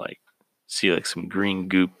it, and like see like some green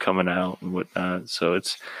goop coming out and whatnot. So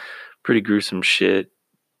it's pretty gruesome shit.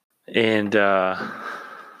 And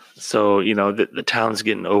so the town's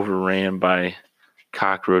getting overran by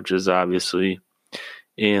cockroaches, obviously.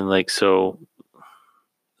 And like, so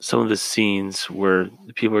some of the scenes where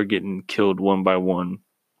the people are getting killed one by one,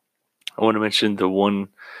 I want to mention the one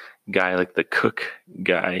guy, like the cook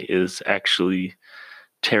guy, is actually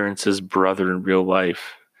Terrence's brother in real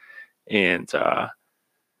life. And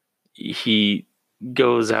he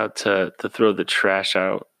goes out to throw the trash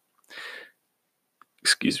out,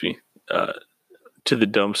 to the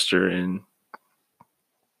dumpster, and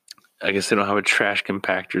I guess they don't have a trash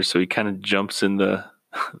compactor, so he kind of jumps in the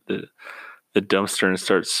dumpster and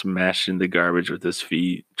starts smashing the garbage with his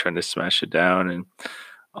feet, trying to smash it down. And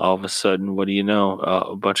all of a sudden, what do you know?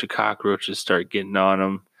 A bunch of cockroaches start getting on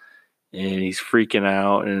him, and he's freaking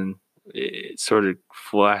out. And it sort of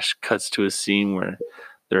flash cuts to a scene where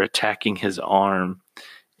they're attacking his arm,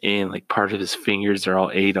 and like part of his fingers are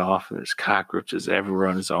all ate off, and there's cockroaches everywhere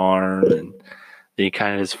on his arm. And then he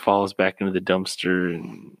kind of just falls back into the dumpster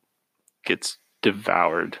and gets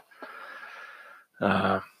devoured.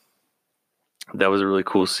 That was a really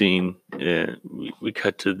cool scene. We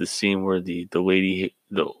cut to the scene where the lady,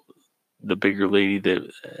 the bigger lady that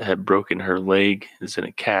had broken her leg, is in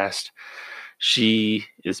a cast. She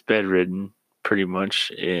is bedridden pretty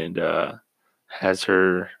much, and has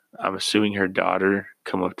her, I'm assuming her daughter,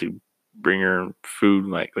 come up to bring her food,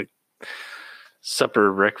 like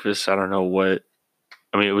supper, breakfast, I don't know what.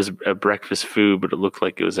 I mean, it was a breakfast food, but it looked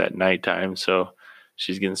like it was at nighttime. So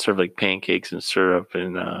she's getting served like pancakes and syrup,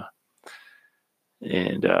 and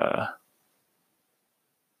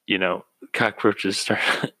cockroaches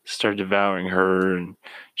start devouring her, and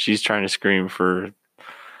she's trying to scream for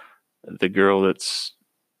the girl that's,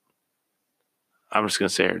 I'm just gonna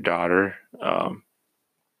say her daughter,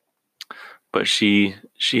 but she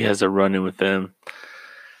has a run-in with them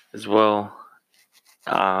as well.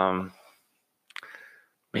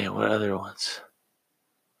 Man, what other ones?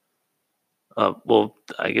 Well,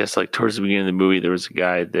 I guess like towards the beginning of the movie, there was a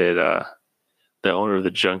guy that the owner of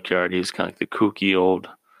the junkyard. He was kind of like the kooky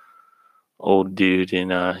old dude,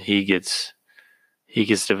 and he gets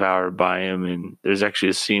devoured by him. And there's actually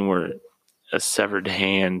a scene where a severed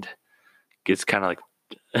hand gets kind of like,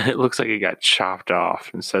 it looks like it got chopped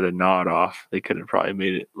off instead of gnawed off. They could have probably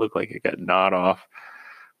made it look like it got gnawed off,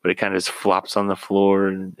 but it kind of just flops on the floor,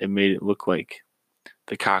 and it made it look like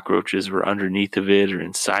the cockroaches were underneath of it or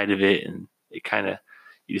inside of it, and it kind of,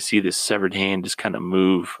 you see this severed hand just kind of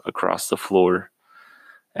move across the floor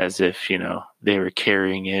as if, they were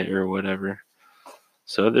carrying it or whatever.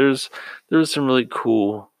 So there's some really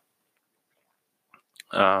cool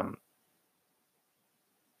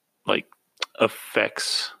like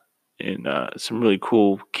effects and some really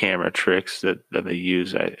cool camera tricks that they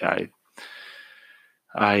use.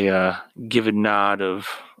 I give a nod of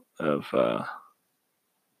of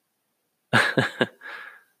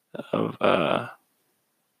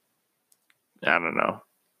I don't know,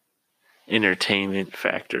 entertainment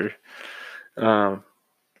factor.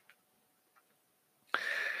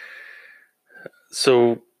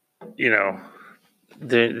 So,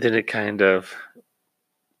 then it kind of,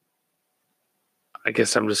 I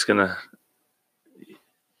guess I'm just gonna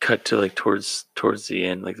cut to like towards the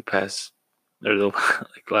end, like the past or the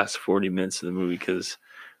like last 40 minutes of the movie, because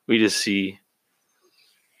we just see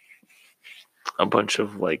a bunch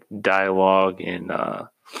of like dialogue and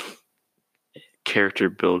character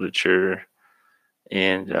buildature,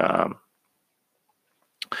 and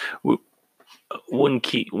one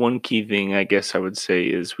key thing I guess I would say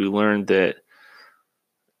is we learned that.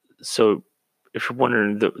 So if you're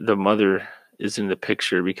wondering, the mother is in the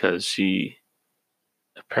picture because she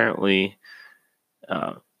apparently,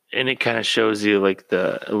 and it kind of shows you like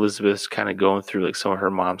the Elizabeth's kind of going through like some of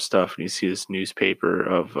her mom's stuff, and you see this newspaper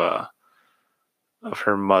of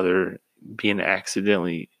her mother being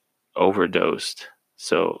accidentally overdosed.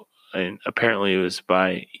 So, and apparently it was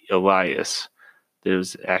by Elias that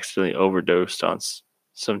was accidentally overdosed on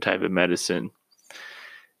some type of medicine.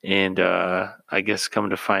 And I guess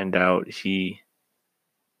come to find out, he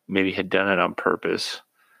maybe had done it on purpose.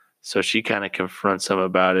 So she kind of confronts him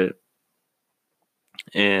about it.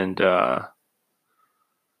 And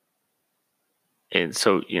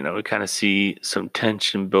so, we kind of see some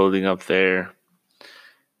tension building up there.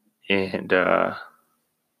 And, the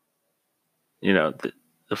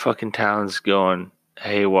fucking town's going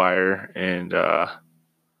haywire. And,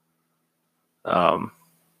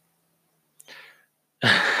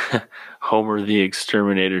 Homer the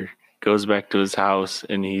Exterminator goes back to his house,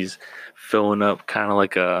 and he's filling up kind of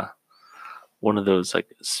like one of those like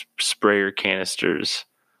sprayer canisters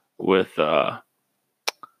with I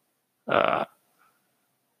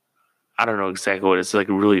don't know exactly what it's like,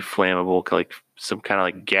 really flammable, like some kind of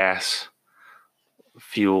like gas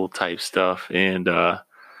fuel type stuff. And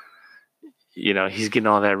he's getting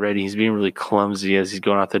all that ready. He's being really clumsy as he's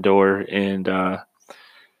going out the door, and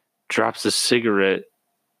drops a cigarette,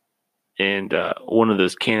 and one of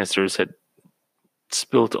those canisters had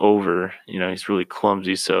spilt over. He's really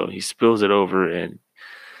clumsy, so he spills it over, and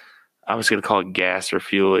I was going to call it gas or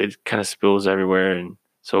fuel. It kind of spills everywhere, and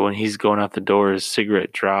so when he's going out the door, his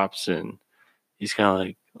cigarette drops, and he's kind of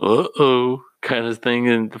like, uh-oh, kind of thing,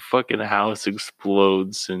 and the fucking house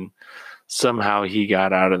explodes, and somehow he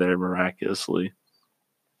got out of there miraculously.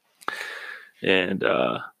 And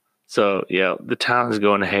so, yeah, the town is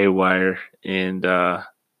going haywire, and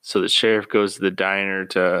so the sheriff goes to the diner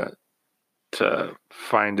to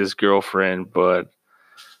find his girlfriend, but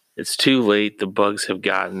it's too late. The bugs have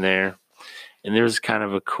gotten there. And there's kind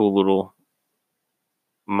of a cool little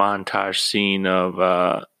montage scene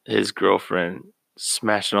of his girlfriend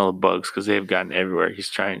smashing all the bugs because they've gotten everywhere. She's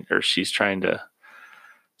trying to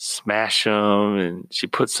smash them, and she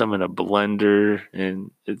puts some in a blender,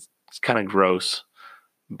 and it's kind of gross.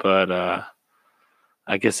 But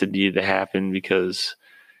I guess it needed to happen because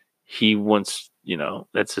he wants,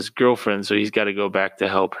 that's his girlfriend, so he's got to go back to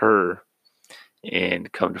help her.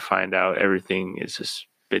 And come to find out, everything has just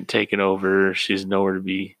been taken over. She's nowhere to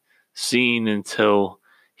be seen until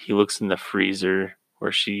he looks in the freezer,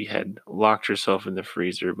 where she had locked herself in the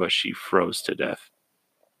freezer, but she froze to death.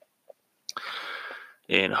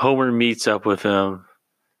 And Homer meets up with him,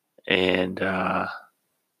 and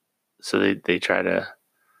so they try to.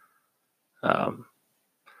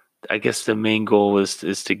 I guess the main goal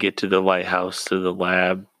is to get to the lighthouse, to the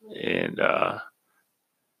lab, and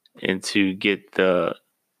to get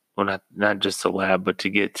not just the lab, but to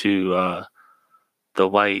get to the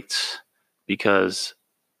lights, because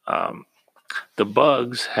the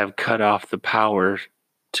bugs have cut off the power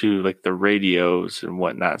to like the radios and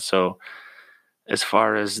whatnot. So as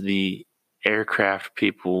far as the aircraft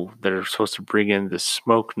people that are supposed to bring in the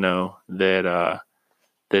smoke know that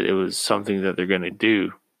it was something that they're going to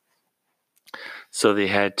do. So they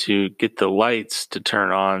had to get the lights to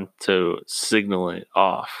turn on to signal it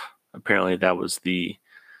off. Apparently that was the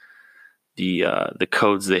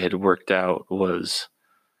codes they had worked out was,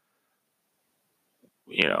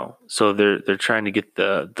 so they're trying to get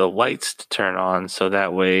the lights to turn on so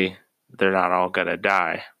that way they're not all gonna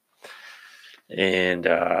die. And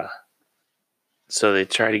so they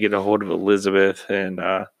try to get a hold of Elizabeth, and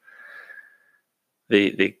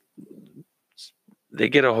they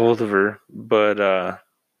get a hold of her, but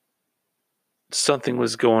something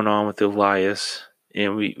was going on with Elias,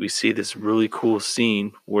 and we see this really cool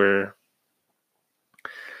scene where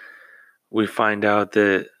we find out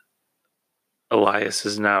that Elias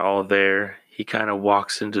is not all there. He kind of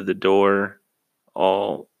walks into the door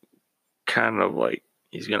all kind of like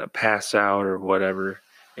he's going to pass out or whatever.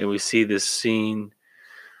 And we see this scene.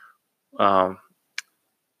 And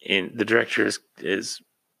the director is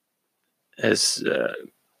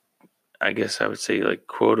I guess I would say, like,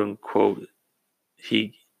 quote unquote,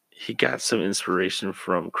 he got some inspiration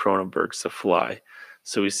from Cronenberg's The Fly.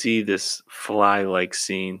 So we see this fly-like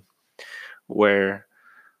scene where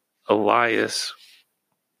Elias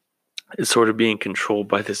is sort of being controlled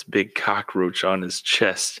by this big cockroach on his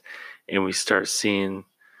chest, and we start seeing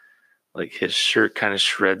like his shirt kind of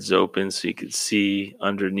shreds open so you can see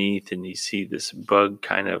underneath, and you see this bug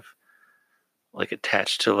kind of like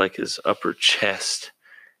attached to like his upper chest.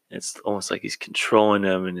 It's almost like he's controlling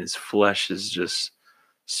him, and his flesh is just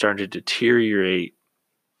starting to deteriorate.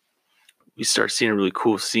 We start seeing a really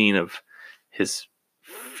cool scene of his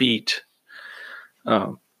feet.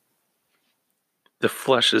 The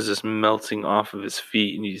flesh is just melting off of his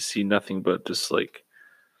feet, and you see nothing but just like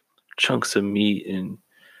chunks of meat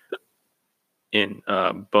and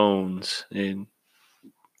bones, and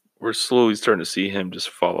we're slowly starting to see him just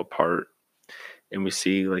fall apart. And we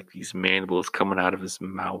see like these mandibles coming out of his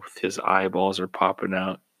mouth. His eyeballs are popping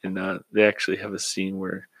out, and they actually have a scene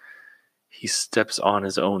where he steps on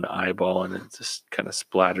his own eyeball, and it just kind of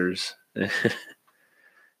splatters.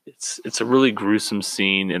 It's a really gruesome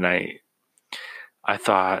scene, and I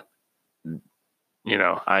thought,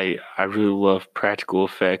 I really love practical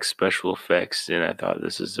effects, special effects, and I thought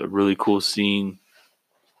this is a really cool scene.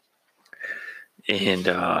 And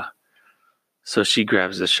so she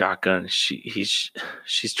grabs the shotgun. She's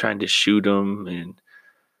trying to shoot him, and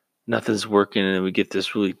nothing's working. And then we get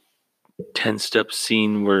this really tensed up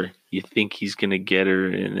scene where you think he's gonna get her,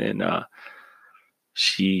 and then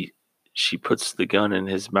she puts the gun in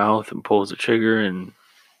his mouth and pulls the trigger, and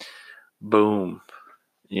boom.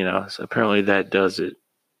 So apparently that does it.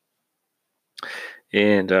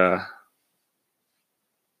 And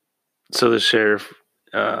so the sheriff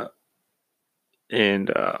and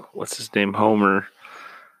what's his name, Homer,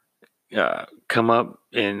 come up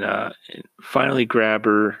and finally grab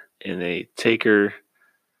her, and they take her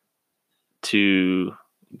to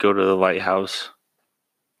go to the lighthouse.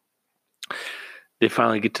 They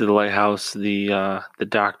finally get to the lighthouse. The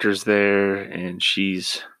doctor's there, and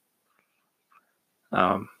she's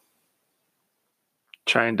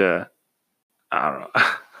trying to, I don't know.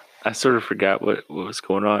 I sort of forgot what was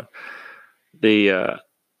going on. They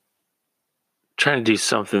trying to do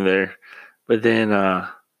something there, but then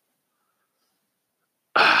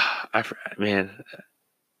man,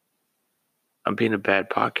 I'm being a bad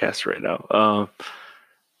podcast right now.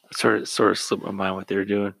 Sort of slipped my mind what they were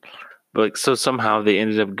doing, but like, so somehow they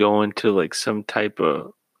ended up going to like some type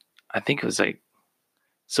of, I think it was like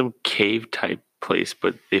some cave type place,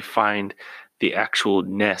 but they find the actual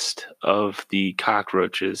nest of the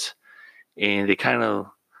cockroaches, and they kind of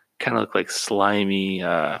look like slimy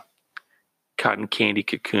cotton candy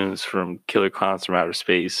cocoons from Killer Clowns from Outer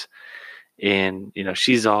Space. And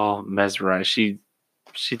she's all mesmerized. She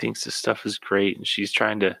thinks this stuff is great, and she's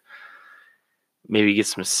trying to maybe get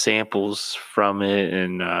some samples from it.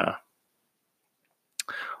 And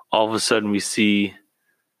all of a sudden we see,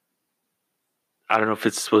 I don't know if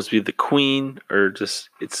it's supposed to be the queen or just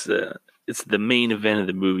it's the main event of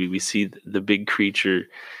the movie. We see the big creature,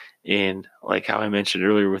 and like how I mentioned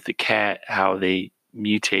earlier with the cat, how they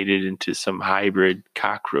mutated into some hybrid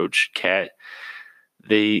cockroach cat.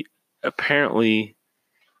 They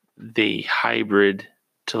hybrid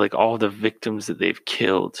to like all the victims that they've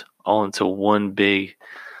killed all into one big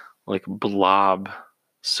like blob,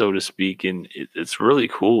 so to speak. And it's really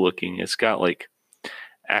cool looking. It's got like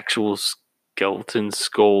actual skeleton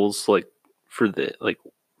skulls like for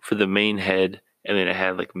the main head, and then it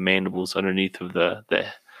had like mandibles underneath of the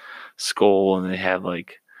skull, and they had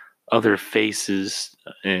like other faces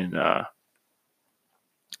and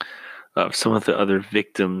some of the other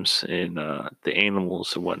victims and the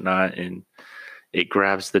animals and whatnot. And it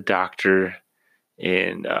grabs the doctor,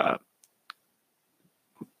 and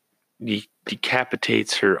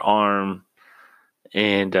decapitates her arm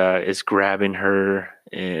and is grabbing her,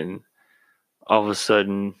 and all of a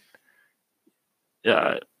sudden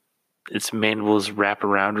its mandibles wrap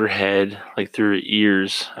around her head, like through her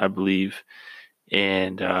ears, I believe,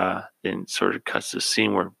 and then sort of cuts the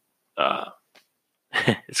scene where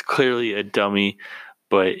it's clearly a dummy,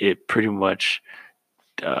 but it pretty much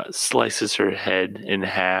slices her head in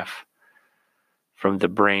half from the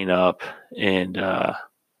brain up, and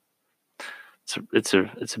it's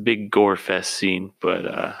a big gore fest scene.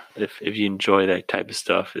 But if you enjoy that type of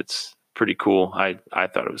stuff, it's pretty cool. I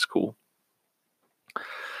thought it was cool.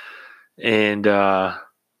 And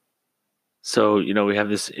so, you know, we have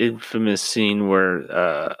this infamous scene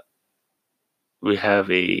where we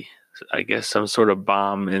have I guess some sort of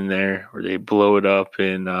bomb in there where they blow it up,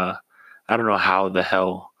 and I don't know how the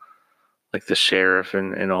hell, like, the sheriff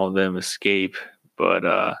and all of them escape, but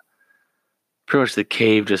pretty much the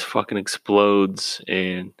cave just fucking explodes,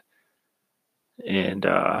 and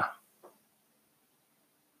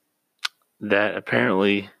that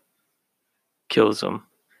apparently kills them.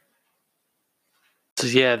 So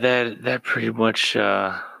yeah, that pretty much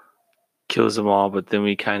kills them all, but then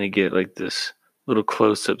we kind of get like this little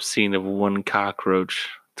close-up scene of one cockroach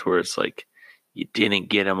to where it's like, you didn't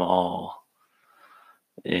get them all,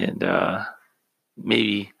 and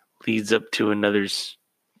maybe leads up to another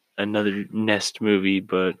Nest movie,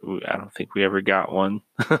 but I don't think we ever got one.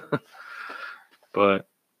 But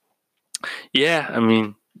yeah, I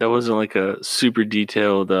mean, that wasn't like a super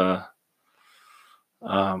detailed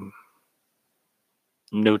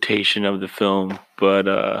notation of the film, but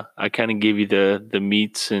I kind of gave you the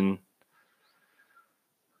meats and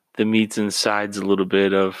sides a little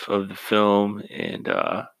bit of the film, and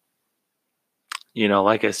you know,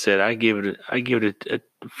 like I said, I give it a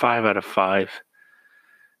 5 out of 5,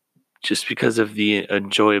 just because of the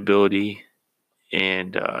enjoyability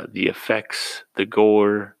and the effects, the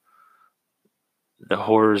gore, the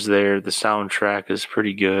horror's there. The soundtrack is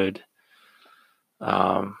pretty good.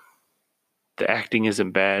 The acting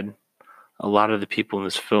isn't bad. A lot of the people in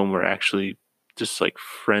this film were actually just like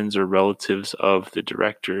friends or relatives of the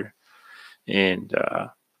director, and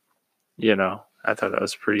you know, I thought that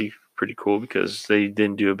was pretty cool because they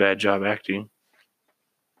didn't do a bad job acting.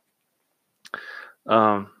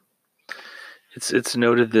 It's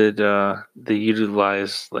noted that they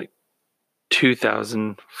utilized like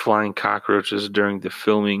 2,000 flying cockroaches during the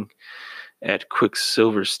filming at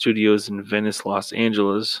Quicksilver Studios in Venice, Los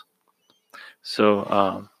Angeles.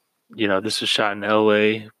 So, you know, this was shot in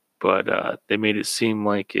LA, but they made it seem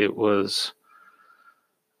like it was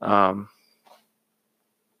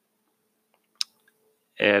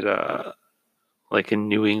at like in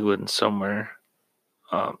New England somewhere.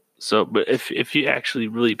 So, but if you actually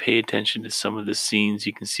really pay attention to some of the scenes,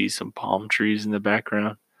 you can see some palm trees in the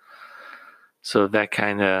background. So that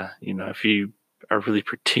kind of, you know, if you are really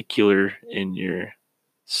particular in your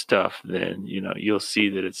stuff, then, you know, you'll see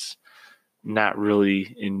that it's not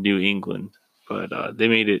really in New England, but they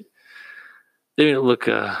made it look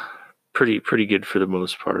pretty good for the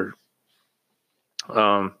most part.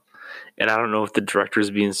 And I don't know if the director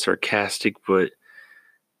is being sarcastic, but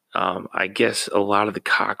I guess a lot of the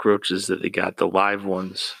cockroaches that they got, the live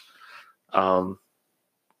ones,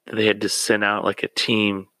 they had to send out like a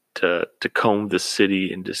team to comb the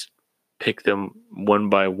city and just pick them one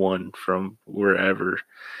by one from wherever.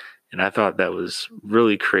 And I thought that was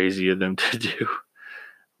really crazy of them to do.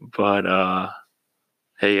 But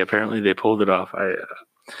hey, apparently they pulled it off.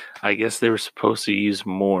 I guess they were supposed to use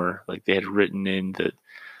more. Like, they had written in that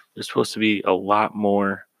there's supposed to be a lot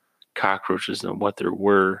more cockroaches than what there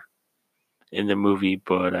were in the movie.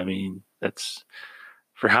 But I mean, that's,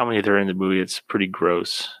 for how many there are in the movie, it's pretty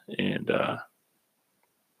gross. And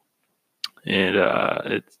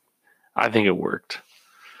I think it worked.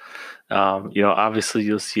 You know, obviously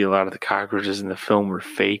you'll see a lot of the cockroaches in the film were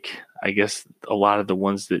fake. I guess a lot of the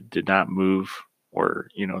ones that did not move were,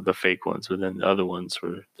 you know, the fake ones, but then the other ones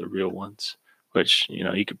were the real ones, which, you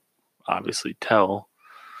know, you could obviously tell.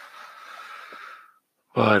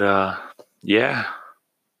 But yeah,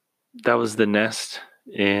 that was The Nest.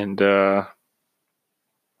 And so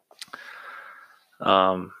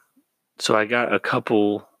I got a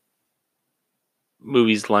couple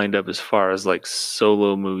movies lined up as far as like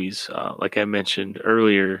solo movies. Like I mentioned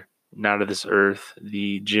earlier, Not of This Earth,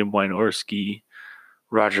 the Jim Wynorski,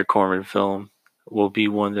 Roger Corman film, will be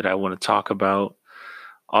one that I want to talk about.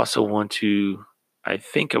 Also I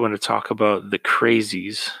think I want to talk about The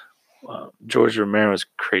Crazies, George Romero's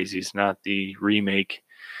Crazies, not the remake,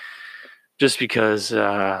 just because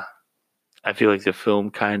I feel like the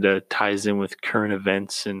film kind of ties in with current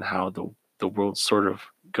events and how the the world's sort of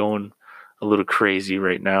going a little crazy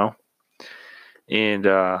right now. And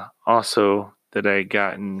also that I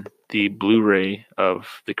gotten the Blu-ray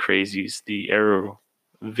of The Crazies, the Arrow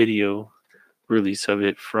video release of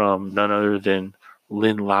it from none other than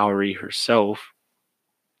Lynn Lowry herself.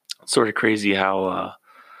 Sort of crazy how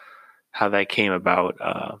that came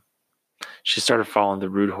about. She started following the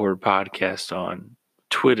Rude Horde podcast on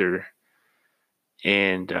Twitter,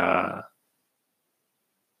 and the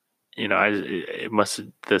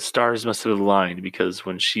stars must have aligned, because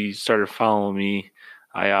when she started following me,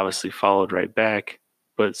 I obviously followed right back.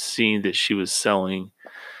 But seeing that she was selling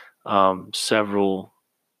several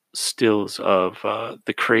stills of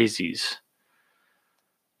The Crazies,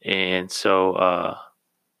 and so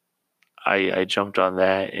I jumped on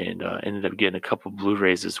that and ended up getting a couple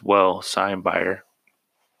Blu-rays as well, signed by her.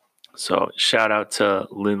 So shout out to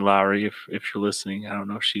Lynn Lowry if you're listening. I don't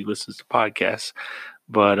know if she listens to podcasts,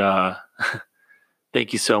 but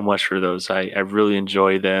thank you so much for those. I really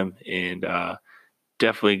enjoy them, and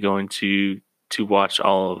definitely going to watch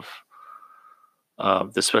all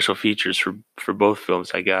of the special features for both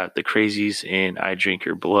films. I got The Crazies and I Drink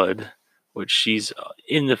Your Blood, which she's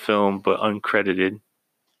in the film but uncredited.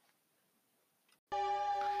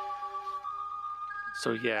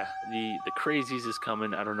 So yeah, the Crazies is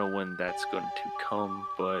coming. I don't know when that's going to come,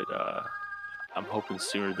 but I'm hoping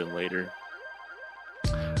sooner than later.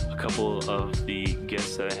 A couple of the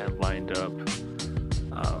guests that I had lined up,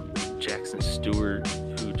 Jackson Stewart,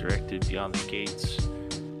 who directed Beyond the Gates,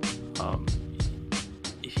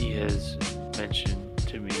 he has mentioned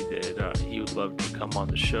to me that he would love to come on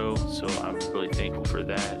the show, so I'm really thankful for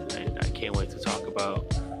that, and I can't wait to talk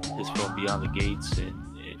about his film Beyond the Gates, and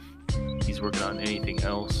if he's working on anything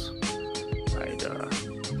else, I'd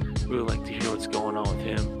really like to hear what's going on with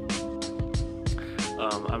him.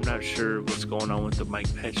 I'm not sure what's going on with the Mike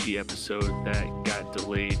Pesci episode that got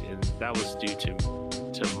delayed, and that was due to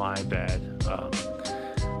my bad.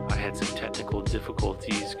 I had some technical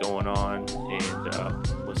difficulties going on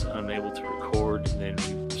and was unable to record, and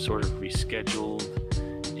then we sort of rescheduled,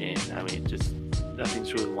 and I mean, just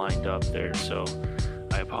nothing's really lined up there, so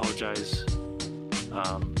I apologize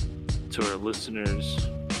to our listeners,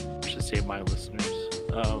 I should say my listeners,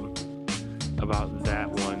 about that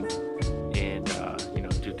one, and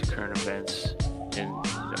due to current events, and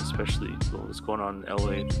especially what was going on in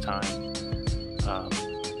LA at the time,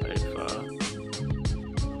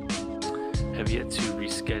 I've yet to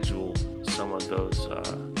reschedule some of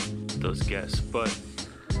those guests, but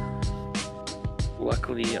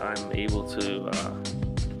luckily I'm able to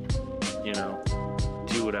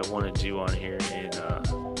do what I want to do on here, and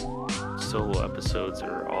solo episodes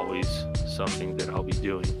are always something that I'll be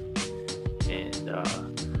doing, and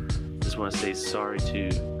just want to say sorry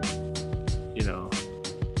to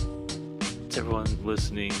everyone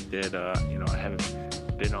listening that I haven't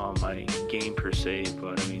been on my game per se,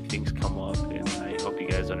 but I mean, things come up, and I hope you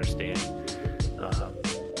guys understand.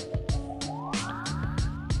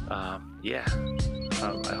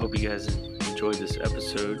 I hope you guys enjoyed this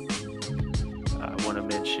episode. I want to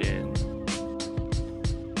mention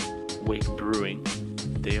Wake Brewing.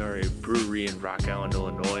 They are a brewery in Rock Island,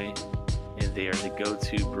 Illinois, and they are the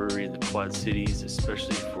go-to brewery in the Quad Cities,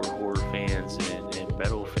 especially for horror fans and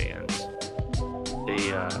metal fans.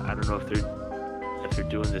 They, I don't know if they're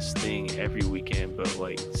doing this thing every weekend, but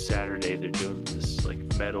like Saturday they're doing this like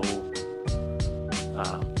metal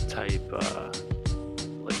type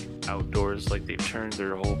like outdoors, like they've turned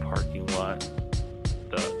their whole parking lot,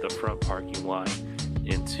 the front parking lot,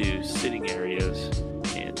 into sitting areas,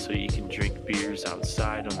 and so you can drink beers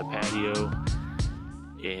outside on the patio,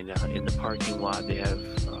 and in the parking lot they have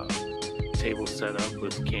tables set up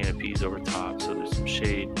with canopies over top, so there's some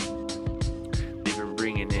shade. They've been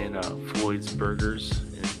bringing in Floyd's Burgers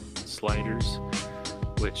and Sliders,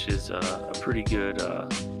 which is a pretty good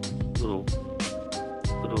little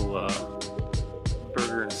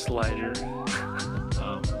burger and slider.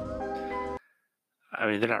 I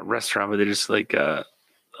mean, they're not a restaurant, but they're just like a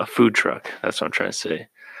food truck. That's what I'm trying to say.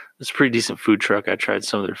 It's a pretty decent food truck. I tried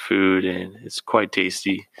some of their food, and it's quite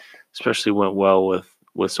tasty. Especially went well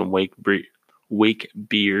with some Wake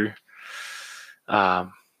beer.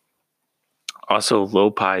 Also,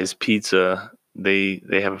 Lopez Pizza. They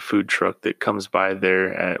have a food truck that comes by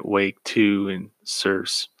there at Wake too, and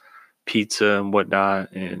serves pizza and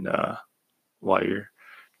whatnot, and while you're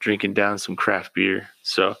drinking down some craft beer.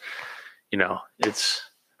 So,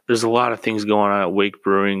 there's a lot of things going on at Wake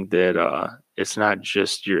Brewing that it's not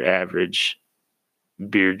just your average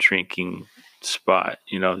beer drinking spot.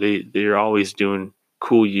 They're always doing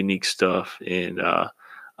cool, unique stuff, and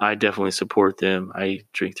I definitely support them. I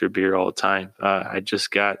drink their beer all the time. I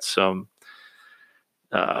just got some.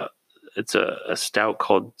 It's a stout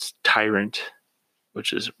called Tyrant,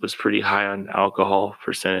 which was pretty high on alcohol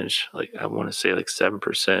percentage. Like I want to say like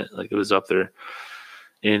 7%. Like it was up there,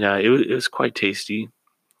 and it was quite tasty.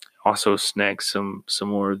 Also snagged some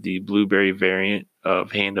more of the blueberry variant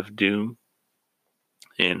of Hand of Doom,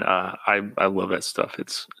 and I love that stuff.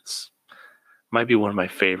 It's might be one of my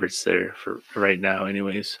favorites there for right now,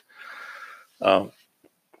 anyways. But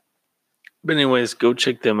anyways, go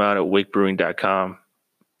check them out at wakebrewing.com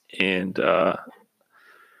and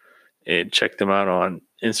check them out on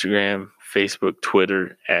Instagram, Facebook,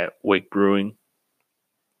 Twitter at Wake Brewing.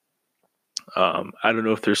 I don't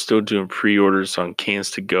know if they're still doing pre-orders on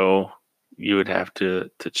cans to go. You would have to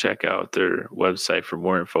check out their website for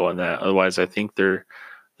more info on that. Otherwise, I think they're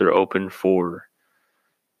open for,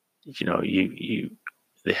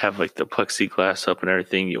 they have like the plexiglass up and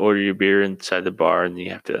everything. You order your beer inside the bar and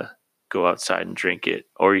you have to go outside and drink it,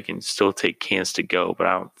 or you can still take cans to go, but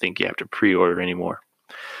I don't think you have to pre-order anymore.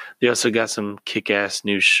 They also got some kick-ass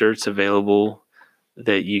new shirts available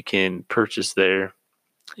that you can purchase there.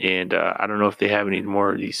 And I don't know if they have any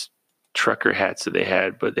more of these trucker hats that they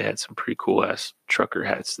had, but they had some pretty cool ass trucker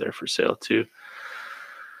hats there for sale too.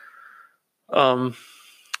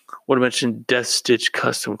 What I mentioned, Death Stitch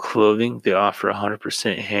Custom Clothing. They offer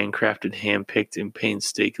 100% handcrafted, handpicked, and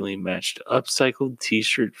painstakingly matched upcycled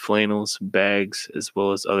t-shirt, flannels, bags, as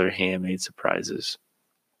well as other handmade surprises.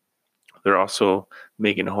 They're also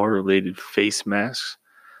making horror-related face masks.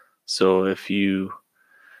 So if you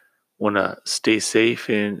want to stay safe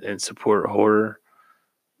and support horror,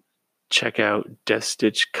 check out Death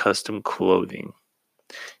Stitch Custom Clothing.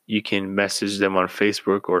 You can message them on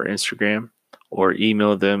Facebook or Instagram, or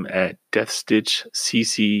email them at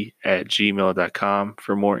deathstitchcc@gmail.com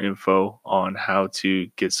for more info on how to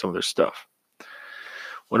get some of their stuff. I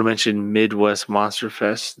want to mention Midwest Monster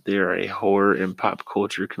Fest. They are a horror and pop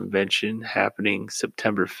culture convention happening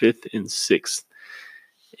September 5th and 6th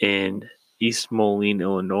in East Moline,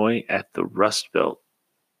 Illinois at the Rust Belt.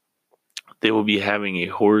 They will be having a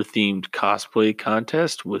horror-themed cosplay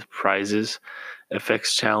contest with prizes,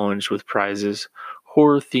 effects challenge with prizes,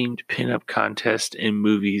 horror-themed pinup contest, and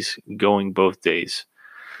movies going both days.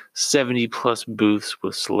 70-plus booths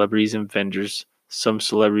with celebrities and vendors. Some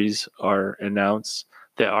celebrities are announced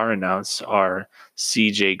are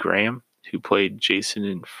C.J. Graham, who played Jason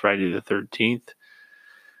in Friday the 13th,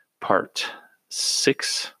 Part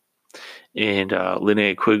 6, and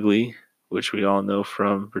Linnea Quigley, which we all know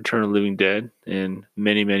from Return of the Living Dead, and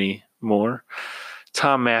many, many more.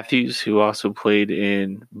 Tom Matthews, who also played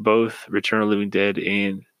in both Return of the Living Dead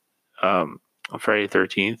and Friday the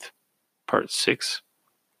 13th, Part 6.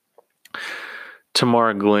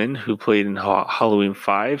 Tamara Glenn, who played in Halloween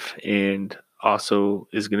 5 and also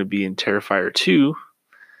is going to be in Terrifier 2.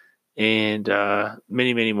 And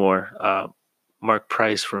many, many more. Mark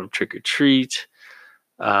Price from Trick or Treat.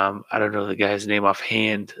 I don't know the guy's name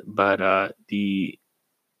offhand, but the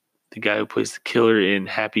guy who plays the killer in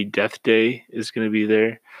Happy Death Day is going to be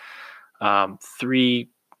there. 3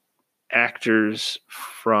 actors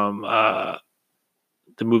from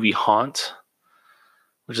the movie Haunt,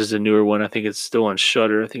 which is a newer one. I think it's still on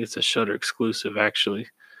Shudder. I think it's a Shudder exclusive, actually.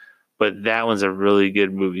 But that one's a really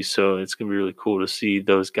good movie, so it's going to be really cool to see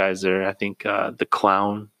those guys there. I think the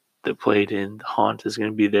clown that played in Haunt is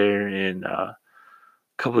going to be there, and a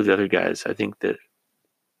couple of the other guys. I think that,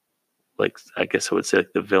 like, I guess I would say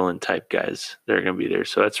like the villain type guys, they're going to be there.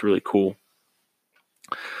 So that's really cool.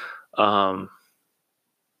 Who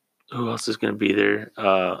else is going to be there?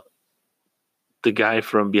 The guy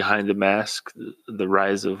from Behind the Mask, The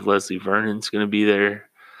Rise of Leslie Vernon, is going to be there.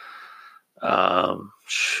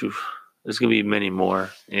 There's going to be many more.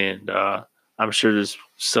 And I'm sure there's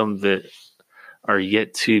some that are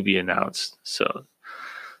yet to be announced. So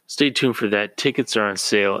stay tuned for that. Tickets are on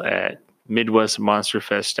sale at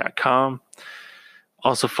MidwestMonsterFest.com.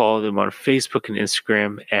 Also follow them on Facebook and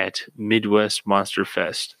Instagram at Midwest Monster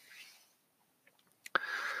Fest.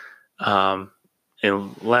 And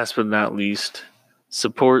last but not least,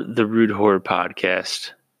 support the Rude Horror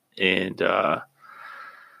Podcast. And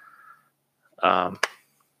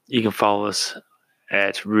you can follow us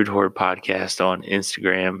at Rude Horror Podcast on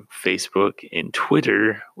Instagram, Facebook, and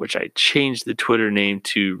Twitter, which I changed the Twitter name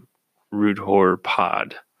to Rude Horror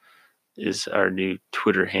Pod is our new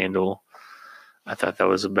Twitter handle. I thought that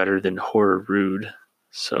was better than Horror Rude.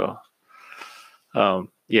 So,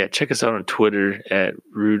 yeah, check us out on Twitter at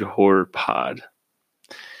Rude Horror Pod.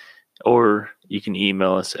 Or you can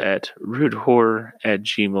email us at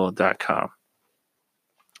rudehorror@gmail.com.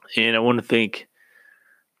 And I want to thank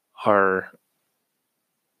our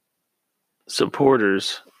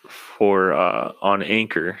supporters for on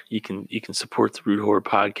Anchor. You can support the Root Horror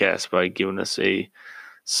Podcast by giving us a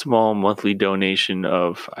small monthly donation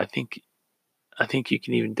of I think you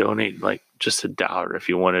can even donate like just $1 if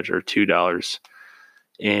you wanted, or $2,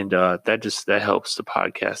 and that helps the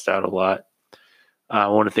podcast out a lot. I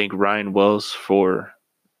want to thank Ryan Wells for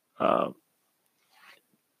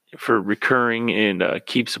recurring and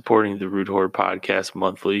keep supporting the Root Horror Podcast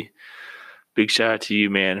monthly. Big shout out to you,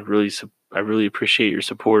 man. I really appreciate your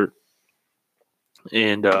support.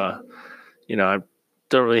 And I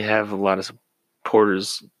don't really have a lot of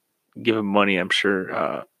supporters giving money. I'm sure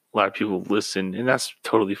a lot of people listen, and that's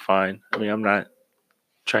totally fine. I mean, I'm not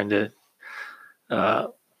trying to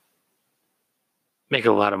make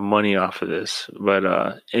a lot of money off of this,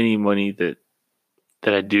 but any money that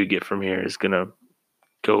I do get from here is gonna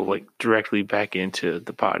go like directly back into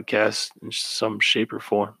the podcast in some shape or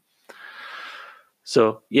form.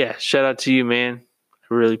 So yeah, shout out to you, man.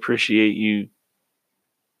 I really appreciate you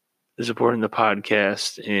supporting the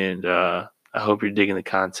podcast, and I hope you're digging the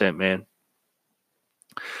content, man.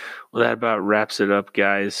 Well, that about wraps it up,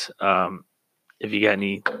 guys. If you got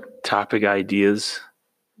any topic ideas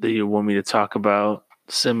that you want me to talk about,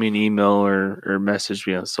 send me an email or message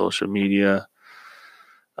me on social media.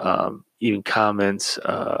 Even comments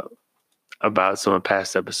about some of the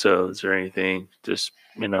past episodes or anything. Just,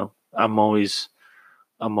 I'm always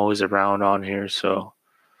around on here, so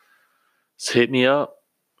just hit me up.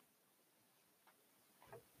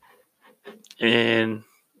 And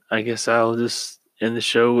I guess I'll just end the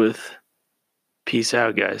show with peace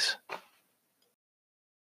out, guys.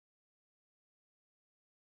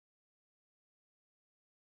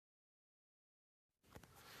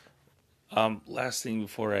 Last thing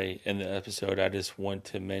before I end the episode, I just want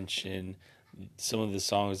to mention some of the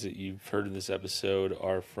songs that you've heard in this episode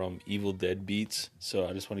are from Evil Dead Beats. So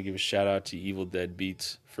I just want to give a shout out to Evil Dead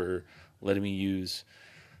Beats for letting me use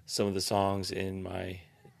some of the songs in my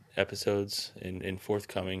episodes and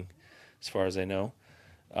forthcoming, as far as I know.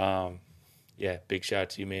 Big shout out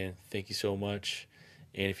to you, man. Thank you so much.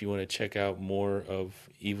 And if you want to check out more of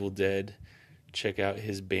Evil Dead, check out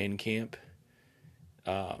his Bandcamp.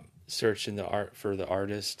 Search in the art for the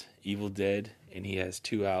artist Evil Dead, and he has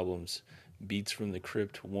 2 albums, Beats from the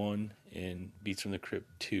Crypt 1 and Beats from the Crypt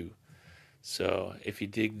 2. So if you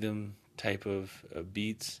dig them type of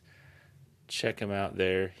beats, check him out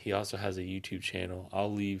there. He also has a YouTube channel.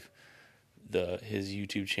 I'll leave his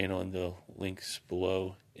YouTube channel and the links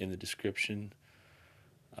below in the description.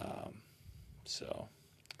 So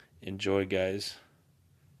enjoy, guys.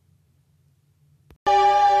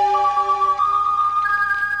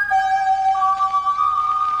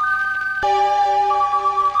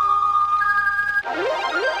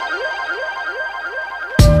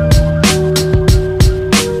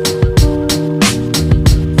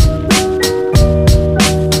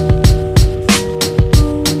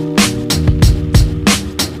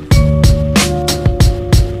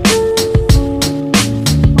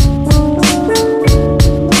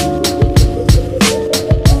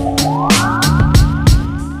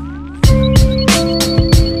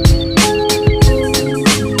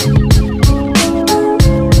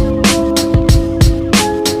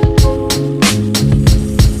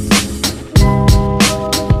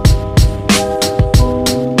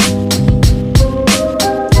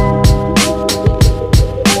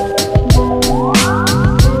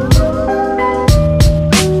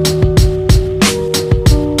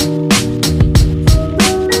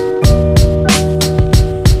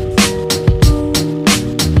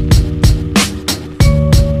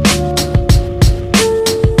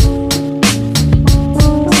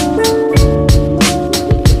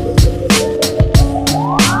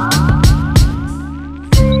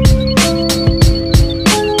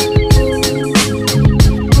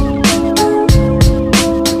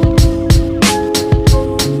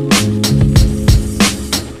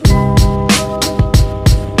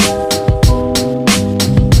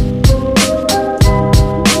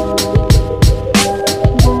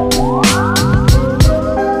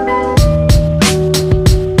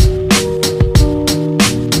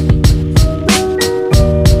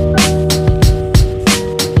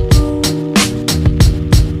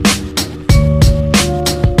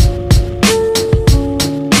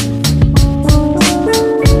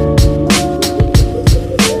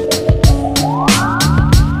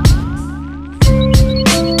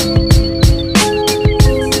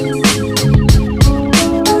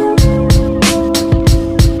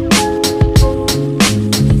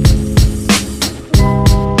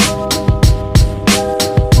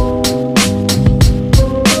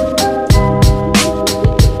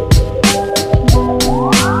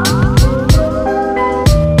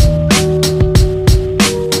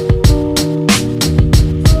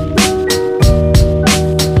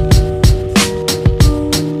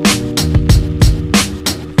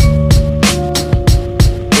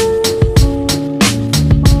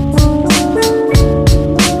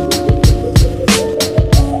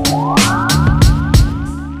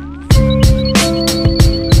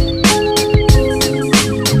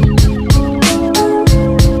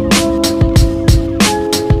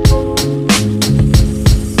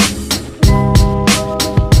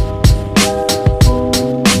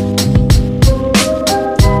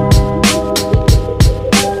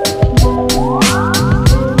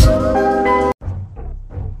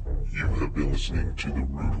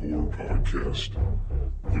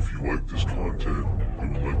 If you like this content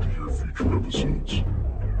and would like to hear future episodes,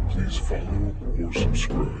 please follow or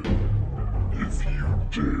subscribe if you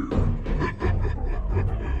dare.